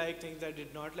did like, things that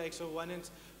did not like. So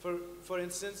for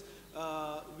instance,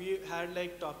 we had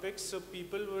like topics, so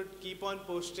people would keep on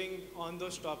posting on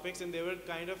those topics, and they were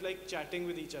kind of like chatting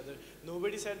with each other.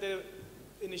 Nobody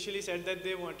initially said that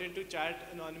they wanted to chat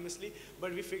anonymously,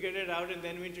 but we figured it out, and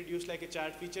then we introduced like a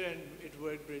chat feature, and it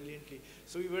worked brilliantly.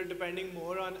 So we were depending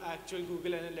more on actual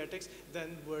Google Analytics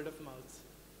than word of mouth.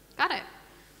 Got it.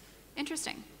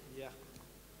 Interesting. Yeah.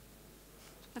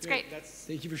 That's great.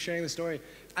 Thank you for sharing the story.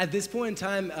 At this point in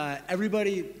time,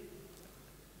 everybody,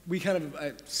 we kind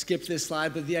of skipped this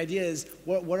slide, but the idea is,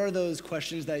 what are those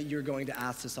questions that you're going to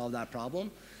ask to solve that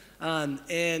problem?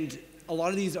 And a lot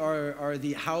of these are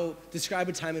describe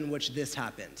a time in which this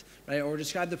happened, right? Or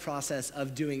describe the process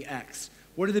of doing X.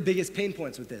 What are the biggest pain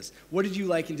points with this? What did you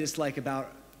like and dislike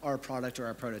about our product or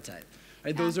our prototype?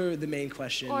 Right? Those are the main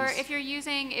questions. Or if you're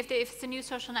using, if it's a new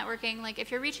social networking, like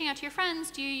if you're reaching out to your friends,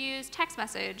 do you use text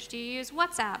message? Do you use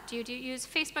WhatsApp? Do you use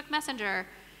Facebook Messenger?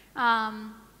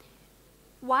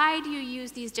 Why do you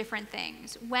use these different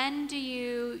things? When do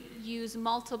you use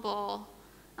multiple?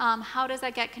 How does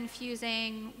that get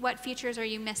confusing? What features are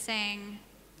you missing?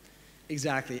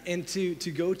 Exactly. And to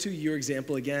go to your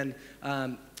example again,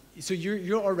 so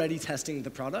you're already testing the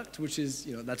product, which is,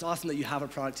 that's awesome that you have a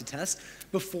product to test.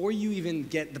 Before you even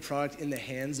get the product in the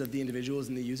hands of the individuals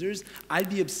and the users, I'd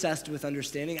be obsessed with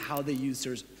understanding how they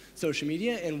use social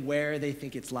media and where they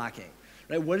think it's lacking.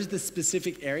 Right? What is the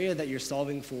specific area that you're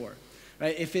solving for?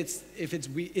 Right? If it's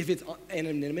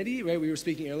anonymity, right? We were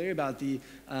speaking earlier about the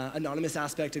anonymous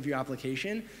aspect of your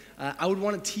application. I would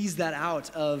want to tease that out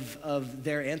of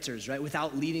their answers, right?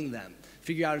 Without leading them.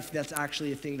 Figure out if that's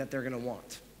actually a thing that they're going to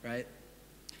want, right?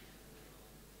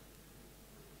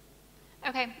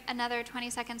 Okay, another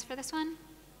 20 seconds for this one.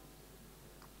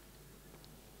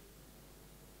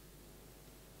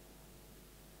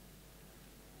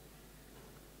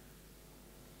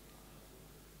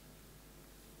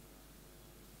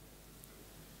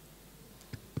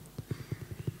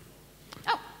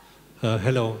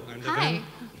 Hello, I'm Hi. Levent.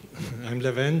 I'm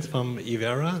Levent from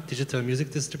Ivera, Digital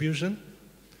Music Distribution.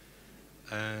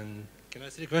 And can I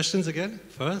see the questions again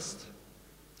first?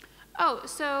 Oh,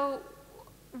 so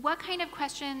what kind of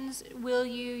questions will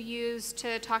you use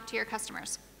to talk to your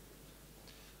customers?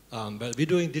 But we're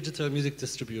doing digital music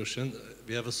distribution.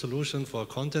 We have a solution for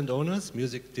content owners,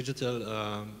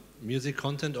 digital music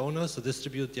content owners to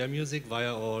distribute their music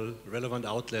via all relevant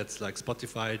outlets like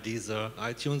Spotify, Deezer,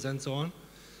 iTunes, and so on.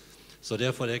 So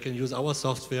therefore, they can use our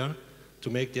software to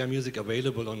make their music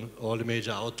available on all the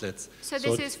major outlets. So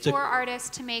this is for artists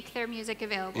to make their music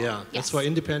available? Yeah, yes. That's for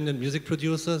independent music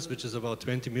producers, which is about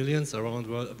 20 million around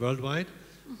worldwide,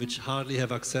 which hardly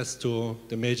have access to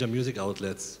the major music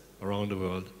outlets around the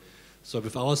world. So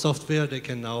with our software, they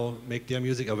can now make their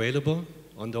music available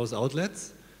on those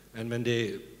outlets. And when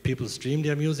people stream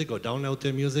their music or download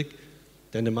their music,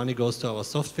 then the money goes to our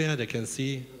software. They can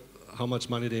see how much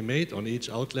money they made on each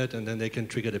outlet, and then they can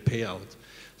trigger the payout.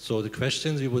 So the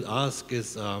questions we would ask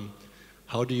is,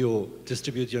 how do you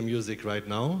distribute your music right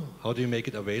now? How do you make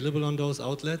it available on those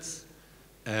outlets?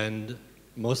 And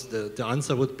the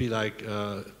answer would be like,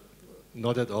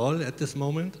 not at all at this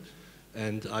moment.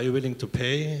 And are you willing to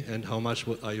pay? And how much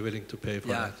are you willing to pay for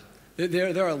that?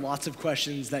 There are lots of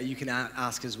questions that you can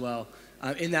ask as well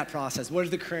in that process. What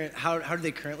are how do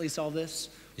they currently solve this?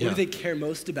 What do they care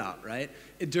most about, right?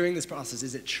 During this process,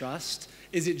 is it trust?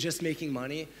 Is it just making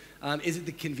money? Is it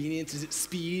the convenience? Is it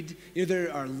speed? You know,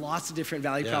 there are lots of different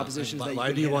value propositions that you can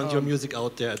Why do you want your music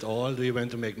out there at all? Do you want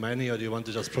to make money, or do you want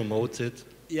to just promote it?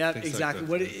 Yeah,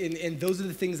 exactly. And those are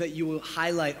the things that you will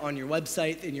highlight on your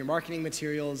website, in your marketing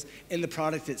materials, in the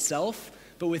product itself.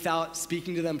 But without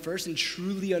speaking to them first and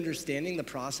truly understanding the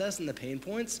process and the pain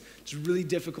points, it's really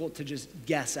difficult to just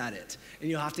guess at it. And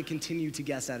you'll have to continue to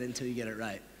guess at it until you get it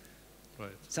right.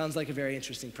 Right. Sounds like a very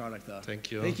interesting product, though.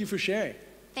 Thank you. Thank you for sharing.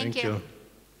 Thank you.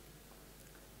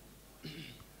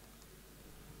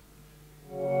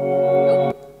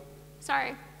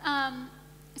 Sorry.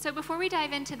 So before we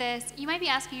dive into this, you might be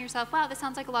asking yourself, wow, this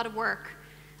sounds like a lot of work.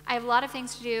 I have a lot of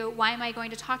things to do. Why am I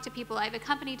going to talk to people? I have a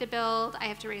company to build. I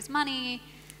have to raise money.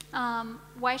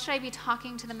 Why should I be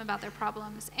talking to them about their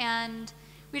problems? And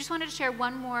we just wanted to share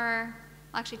one more,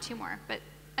 well, actually two more, but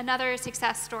another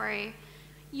success story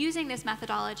using this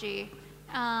methodology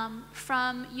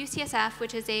from UCSF,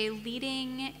 which is a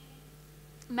leading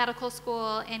medical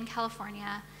school in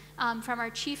California, from our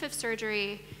chief of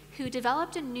surgery, who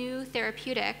developed a new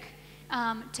therapeutic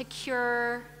to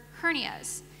cure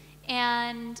hernias.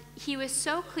 And he was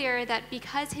so clear that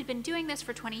because he'd been doing this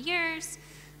for 20 years,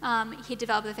 he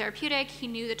developed the therapeutic, he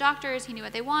knew the doctors, he knew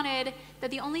what they wanted,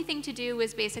 that the only thing to do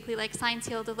was basically like sign,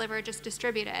 seal, deliver, just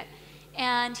distribute it.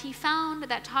 And he found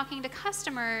that talking to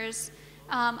customers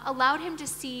allowed him to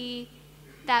see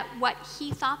that what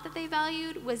he thought that they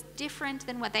valued was different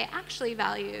than what they actually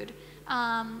valued,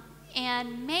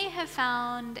 and may have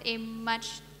found a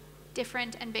much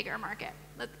different and bigger market.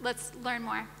 Let's learn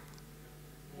more.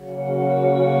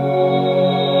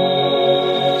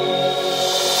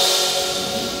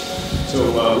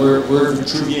 So we're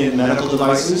Vitruvian Medical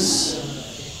Devices,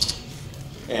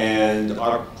 and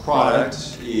our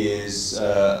product is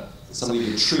something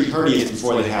to treat hernias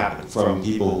before they happen from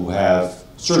people who have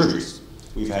surgeries.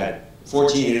 We've had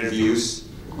 14 interviews.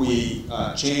 We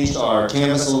changed our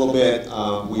canvas a little bit.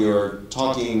 We are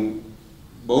talking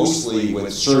mostly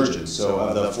with surgeons. So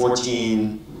of the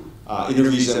 14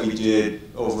 interviews that we did,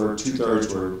 over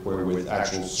 2/3 were with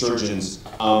actual surgeons.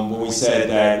 When we said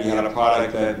that we had a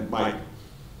product that might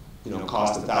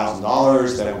cost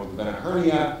 $1,000 that would prevent a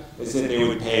hernia, they said they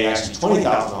would pay actually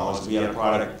 $20,000 if we had a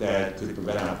product that could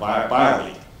prevent a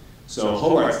bileak. So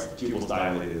Hogarth's pupils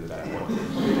dilated at that point.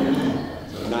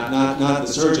 So not the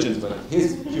surgeons, but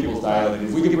his pupils dilated.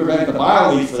 If we could prevent the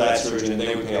bileak for that surgeon,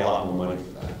 they would pay a lot more money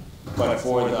for that. But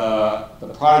for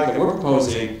the product that we're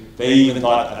proposing, they even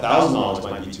thought $1,000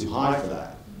 might be too high for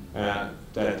that.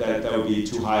 That would be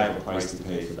too high of a price to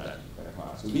pay for that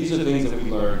product. So these are the things that we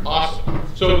learned. Awesome.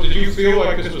 So did you feel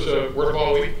like this was a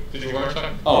worthwhile week? Did you learn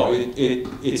something? Oh,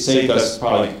 it saved us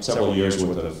probably several years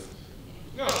worth of.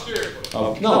 No,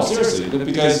 seriously. No, seriously,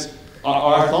 because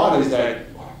our thought is that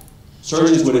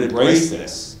surgeons would embrace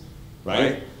this,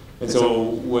 right? And so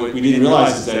what we didn't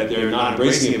realize is that they're not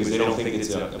embracing it because they don't think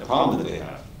it's a problem that they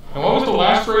have. And what was the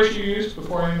last phrase you used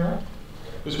before I interrupt?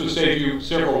 This would save you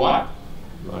several what?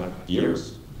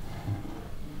 Years.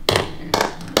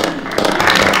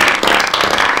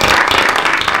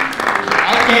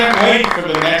 can't wait for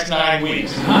the next 9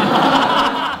 weeks.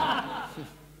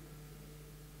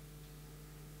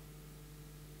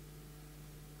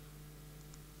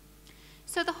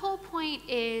 So the whole point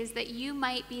is that you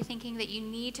might be thinking that you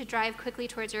need to drive quickly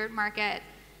towards your market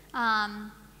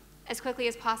as quickly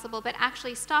as possible, but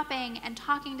actually stopping and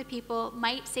talking to people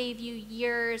might save you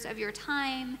years of your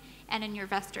time and in your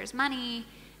investors' money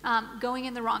going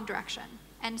in the wrong direction.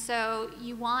 And so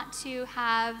you want to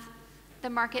have the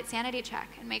market sanity check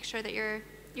and make sure that you're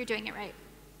doing it right.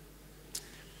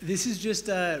 This is just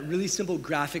a really simple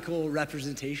graphical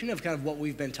representation of kind of what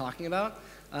we've been talking about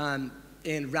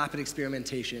in rapid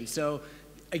experimentation. So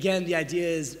again, the idea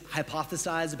is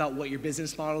hypothesize about what your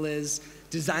business model is,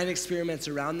 design experiments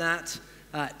around that,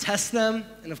 test them,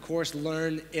 and of course,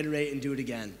 learn, iterate, and do it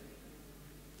again.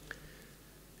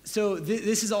 So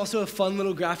this is also a fun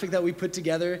little graphic that we put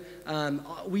together.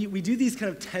 We do these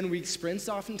kind of 10-week sprints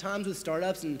oftentimes with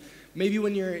startups, and maybe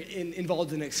when you're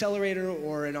involved in an accelerator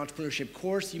or an entrepreneurship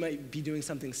course, you might be doing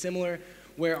something similar,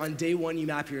 where on day one you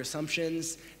map your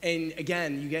assumptions, and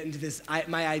again, you get into this,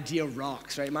 my idea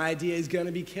rocks, right? My idea is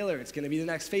gonna be killer, it's gonna be the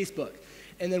next Facebook.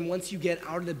 And then once you get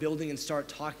out of the building and start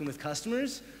talking with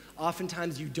customers,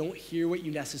 oftentimes you don't hear what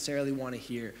you necessarily wanna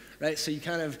hear, right? So you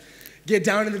kind of get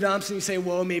down in the dumps and you say,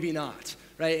 well, maybe not,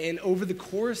 right? And over the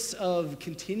course of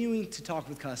continuing to talk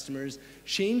with customers,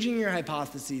 changing your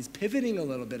hypotheses, pivoting a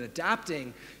little bit,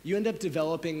 adapting, you end up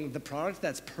developing the product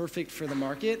that's perfect for the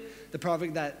market, the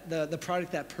product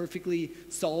that perfectly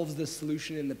solves the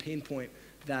solution and the pain point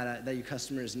that your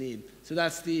customers need. So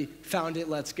that's the found it,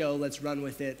 let's go, let's run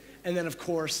with it. And then of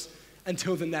course,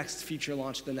 until the next feature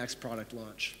launch, the next product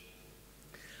launch.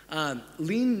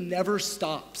 Lean never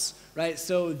stops, right?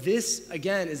 So this,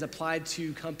 again, is applied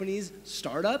to companies,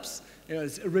 startups. You know,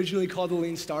 it's originally called the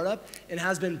Lean Startup and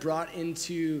has been brought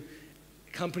into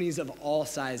companies of all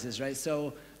sizes, right?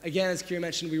 So again, as Kyra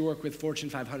mentioned, we work with Fortune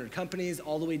 500 companies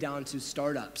all the way down to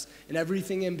startups and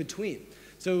everything in between.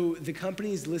 So the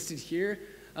companies listed here,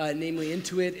 namely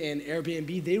Intuit and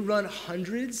Airbnb, they run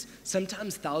hundreds,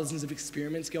 sometimes thousands of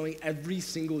experiments going every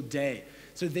single day.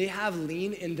 So they have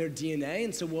lean in their DNA,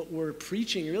 and so what we're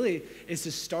preaching really is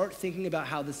to start thinking about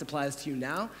how this applies to you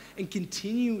now and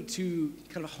continue to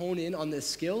kind of hone in on this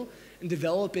skill and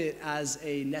develop it as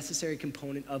a necessary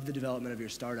component of the development of your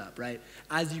startup, right?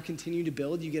 As you continue to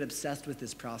build, you get obsessed with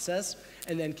this process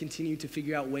and then continue to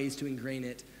figure out ways to ingrain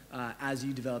it as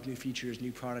you develop new features,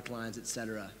 new product lines, et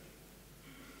cetera.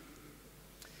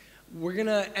 We're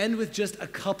gonna end with just a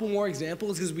couple more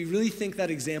examples because we really think that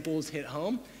examples hit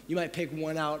home. You might pick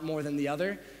one out more than the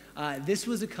other. This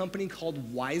was a company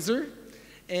called Wiser,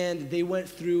 and they went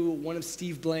through one of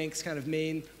Steve Blank's kind of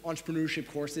main entrepreneurship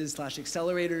courses /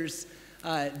 accelerators.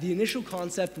 The initial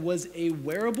concept was a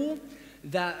wearable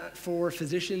that for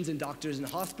physicians and doctors in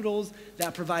hospitals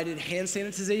that provided hand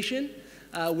sanitization,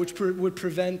 which would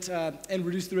prevent and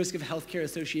reduce the risk of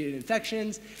healthcare-associated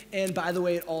infections. And by the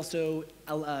way, it also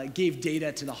gave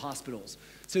data to the hospitals.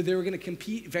 So they were going to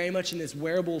compete very much in this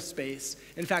wearable space.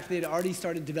 In fact, they had already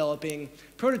started developing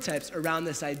prototypes around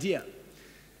this idea.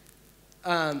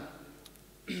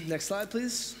 Next slide,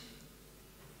 please.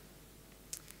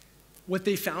 What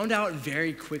they found out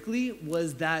very quickly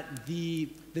was that the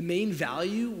main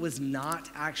value was not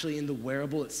actually in the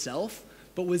wearable itself,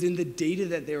 but was in the data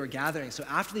that they were gathering. So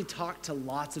after they talked to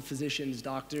lots of physicians,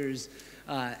 doctors,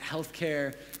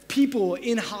 healthcare people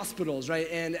in hospitals, right,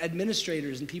 and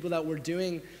administrators and people that were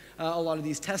doing a lot of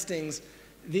these testings,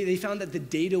 they found that the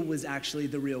data was actually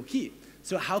the real key.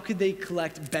 So how could they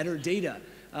collect better data?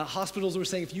 Hospitals were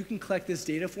saying, if you can collect this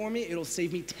data for me, it'll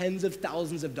save me tens of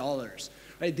thousands of dollars.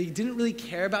 Right? They didn't really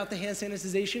care about the hand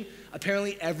sanitization.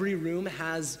 Apparently every room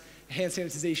has hand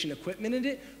sanitization equipment in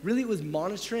it. Really, it was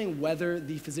monitoring whether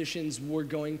the physicians were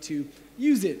going to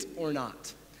use it or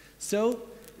not. So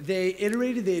they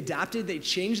iterated, they adapted, they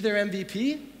changed their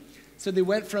MVP. So they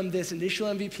went from this initial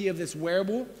MVP of this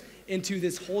wearable into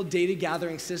this whole data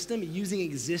gathering system using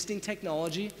existing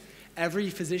technology. Every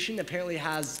physician apparently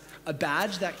has a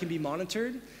badge that can be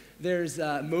monitored. There's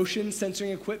motion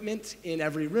sensing equipment in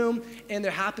every room, and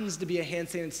there happens to be a hand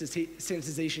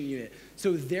sanitization unit.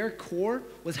 So their core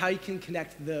was how you can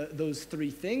connect those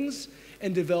three things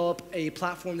and develop a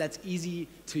platform that's easy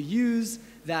to use,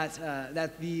 that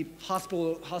the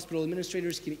hospital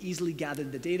administrators can easily gather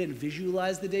the data and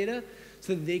visualize the data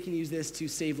so that they can use this to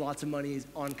save lots of money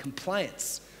on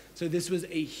compliance. So this was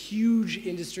a huge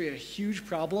industry, a huge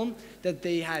problem that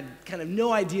they had kind of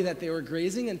no idea that they were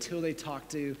grazing until they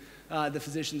talked to the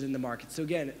physicians in the market. So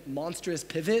again, monstrous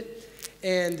pivot.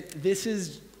 And this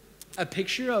is a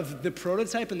picture of the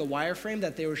prototype and the wireframe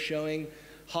that they were showing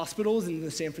hospitals in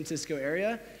the San Francisco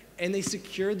area, and they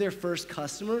secured their first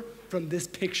customer from this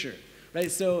picture,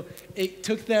 right? So it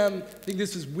took them, I think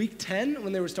this was week 10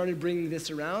 when they were started bringing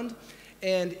this around,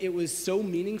 and it was so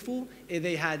meaningful.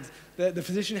 They had, the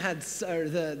physician had, or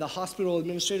the hospital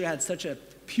administrator had such a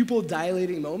pupil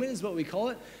dilating moment, is what we call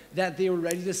it, that they were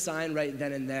ready to sign right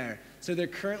then and there. So they're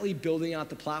currently building out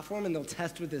the platform, and they'll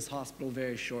test with this hospital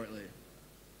very shortly.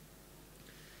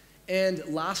 And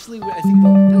lastly, I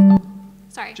think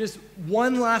Sorry. just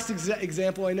one last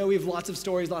example. I know we have lots of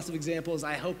stories, lots of examples.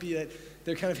 I hope that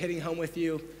they're kind of hitting home with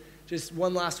you. Just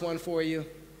one last one for you.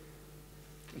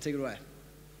 And take it away.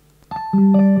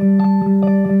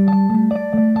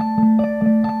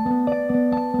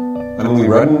 I'm Lee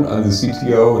Redden. I'm the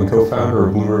CTO and co-founder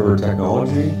of Blue River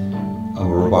Technology. I'm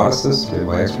a roboticist, and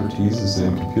my expertise is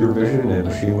in computer vision and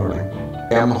machine learning.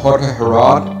 I'm Jorge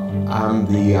Herod. I'm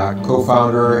the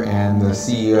co-founder and the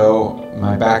CEO.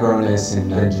 My background is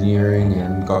in engineering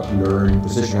and got to learn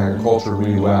precision agriculture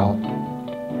really well.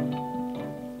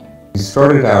 We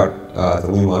started out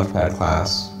the Lean Launchpad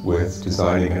class with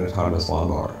designing an autonomous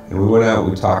lawnmower. And we went out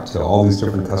and we talked to all these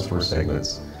different customer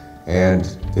segments, and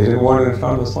they didn't want an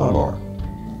autonomous lawnmower.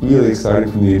 Really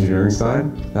exciting from the engineering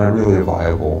side, not really a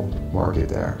viable market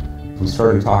there. We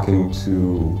started talking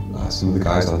to some of the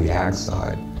guys on the ag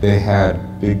side. They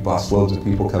had big busloads of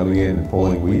people coming in and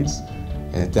pulling weeds,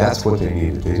 and that's what they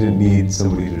needed. They didn't need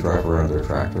somebody to drive around their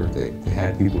tractor. They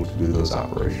had people to do those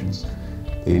operations.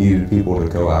 They needed people to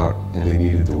go out, and they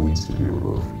needed the weeds to be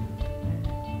removed.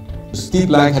 Steve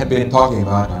Blank had been talking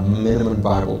about a minimum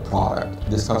viable product.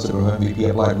 This concept of MVP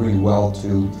applied really well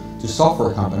to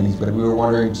software companies, but we were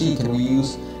wondering, gee, can we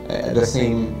use the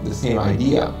same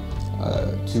idea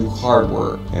to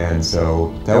hardware? And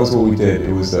so that was what we did.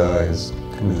 It was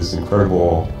kind of this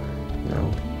incredible,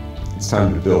 it's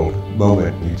time to build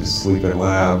moment. You just sleep in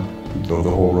lab, you build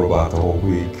the whole robot the whole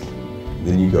week, and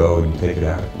then you go and you take it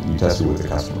out and you test it with the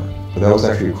customer. But that was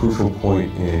actually a crucial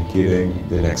point in getting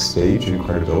the next stage in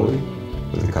credibility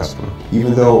with the customer.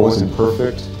 Even though it wasn't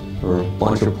perfect, there were a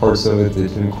bunch of parts of it that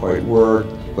didn't quite work,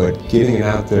 but getting it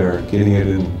out there, getting it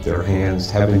in their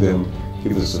hands, having them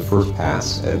give us the first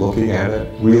pass at looking at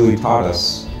it, really taught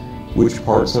us which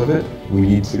parts of it we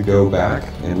need to go back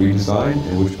and redesign,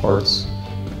 and which parts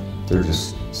they're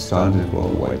just stunned and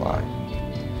blown away by.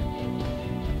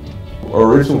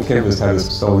 Our original canvas had us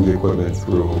selling the equipment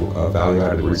through a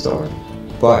value-added reseller,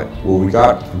 but what we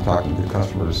got from talking to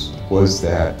customers was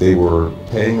that they were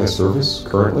paying a service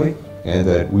currently, and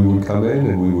that we would come in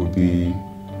and we would be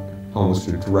almost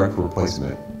a direct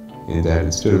replacement, in that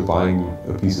instead of buying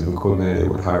a piece of equipment, they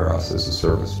would hire us as a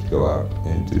service to go out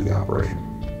and do the operation.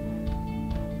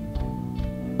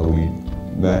 We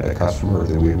met a customer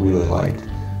that we really liked,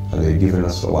 and they'd given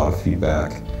us a lot of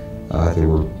feedback. They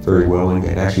were very willing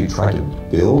and actually tried to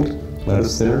build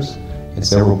lettuce thinners at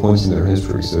several points in their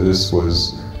history. So this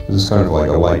was kind of like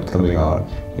a light coming on,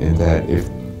 in that if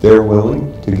they're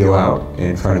willing to go out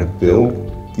and try to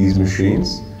build these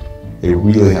machines, they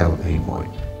really have a pain point.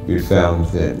 We found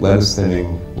that lettuce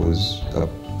thinning was a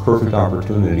perfect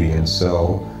opportunity, and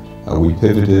so we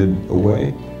pivoted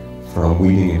away from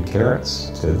weeding and carrots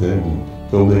to then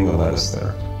building a lettuce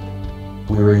thinner.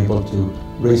 We were able to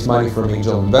raise money from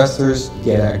angel investors,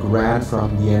 get a grant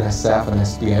from the NSF and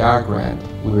SBIR grant.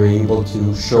 We were able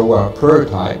to show a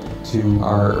prototype to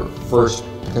our first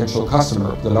potential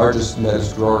customer, the largest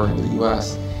lettuce grower in the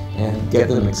US, and get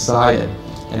them excited.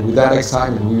 And with that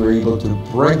excitement, we were able to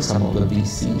bring some of the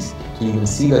VCs to even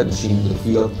see that machine in the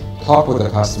field, talk with the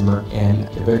customer, and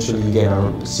eventually get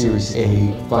our Series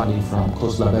A funding from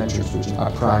Khosla Ventures, which is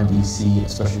a prime VC,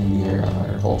 especially in the area of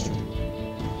agriculture.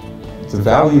 The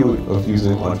value of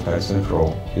using Launchpad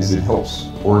Central is it helps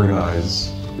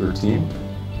organize your team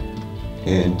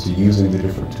into using the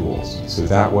different tools. So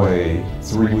that way,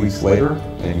 3 weeks later,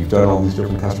 and you've done all these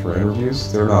different customer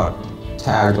interviews, they're not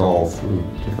tagged all through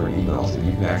different emails, that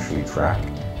you can actually track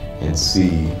and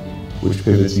see which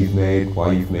pivots you've made,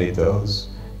 why you've made those,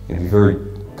 and be very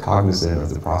cognizant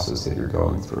of the process that you're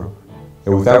going through.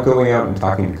 And without going out and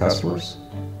talking to customers,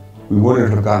 we wouldn't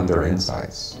have gotten their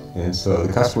insights. And so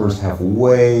the customers have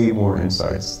way more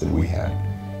insights than we had,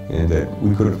 and that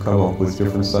we could have come up with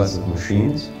different sets of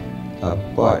machines,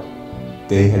 but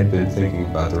they had been thinking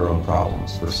about their own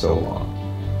problems for so long.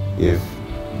 If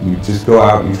you just go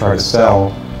out and you try to sell,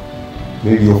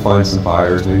 maybe you'll find some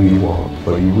buyers, maybe you won't,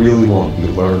 but you really won't be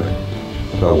learning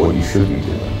about what you should be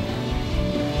doing.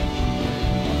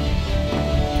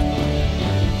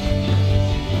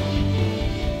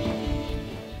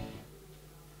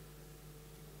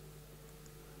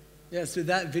 Yeah, Yeah, so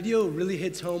that video really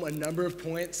hits home a number of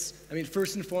points. I mean,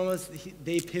 first and foremost,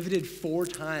 they pivoted 4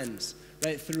 times,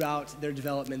 right, throughout their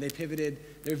development. They pivoted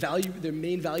their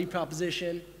main value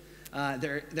proposition,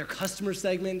 their customer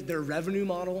segment, their revenue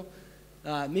model.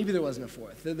 Maybe there wasn't a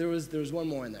 4th. There was one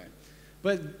more in there.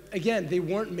 But again, they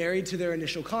weren't married to their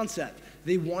initial concept.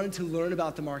 They wanted to learn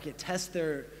about the market, test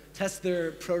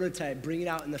their prototype, bring it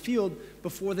out in the field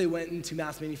before they went into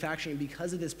mass manufacturing.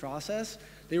 Because of this process,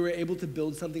 they were able to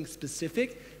build something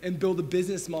specific and build a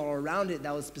business model around it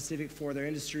that was specific for their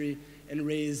industry and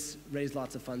raise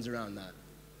lots of funds around that.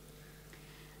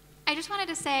 I just wanted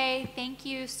to say thank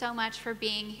you so much for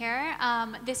being here.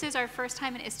 This is our first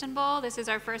time in Istanbul. This is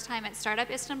our first time at Startup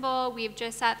Istanbul. We've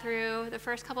just sat through the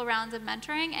first couple rounds of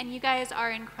mentoring, and you guys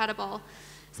are incredible.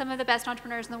 Some of the best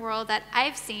entrepreneurs in the world that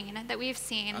I've seen, that we've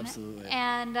seen. Absolutely.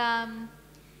 And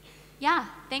yeah,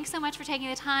 thanks so much for taking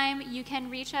the time. You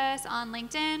can reach us on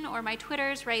LinkedIn or my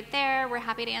Twitter's right there. We're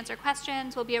happy to answer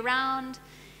questions. We'll be around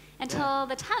until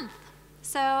the 10th.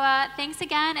 So thanks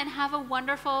again, and have a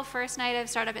wonderful first night of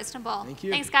Startup Istanbul. Thank you.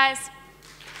 Thanks, guys.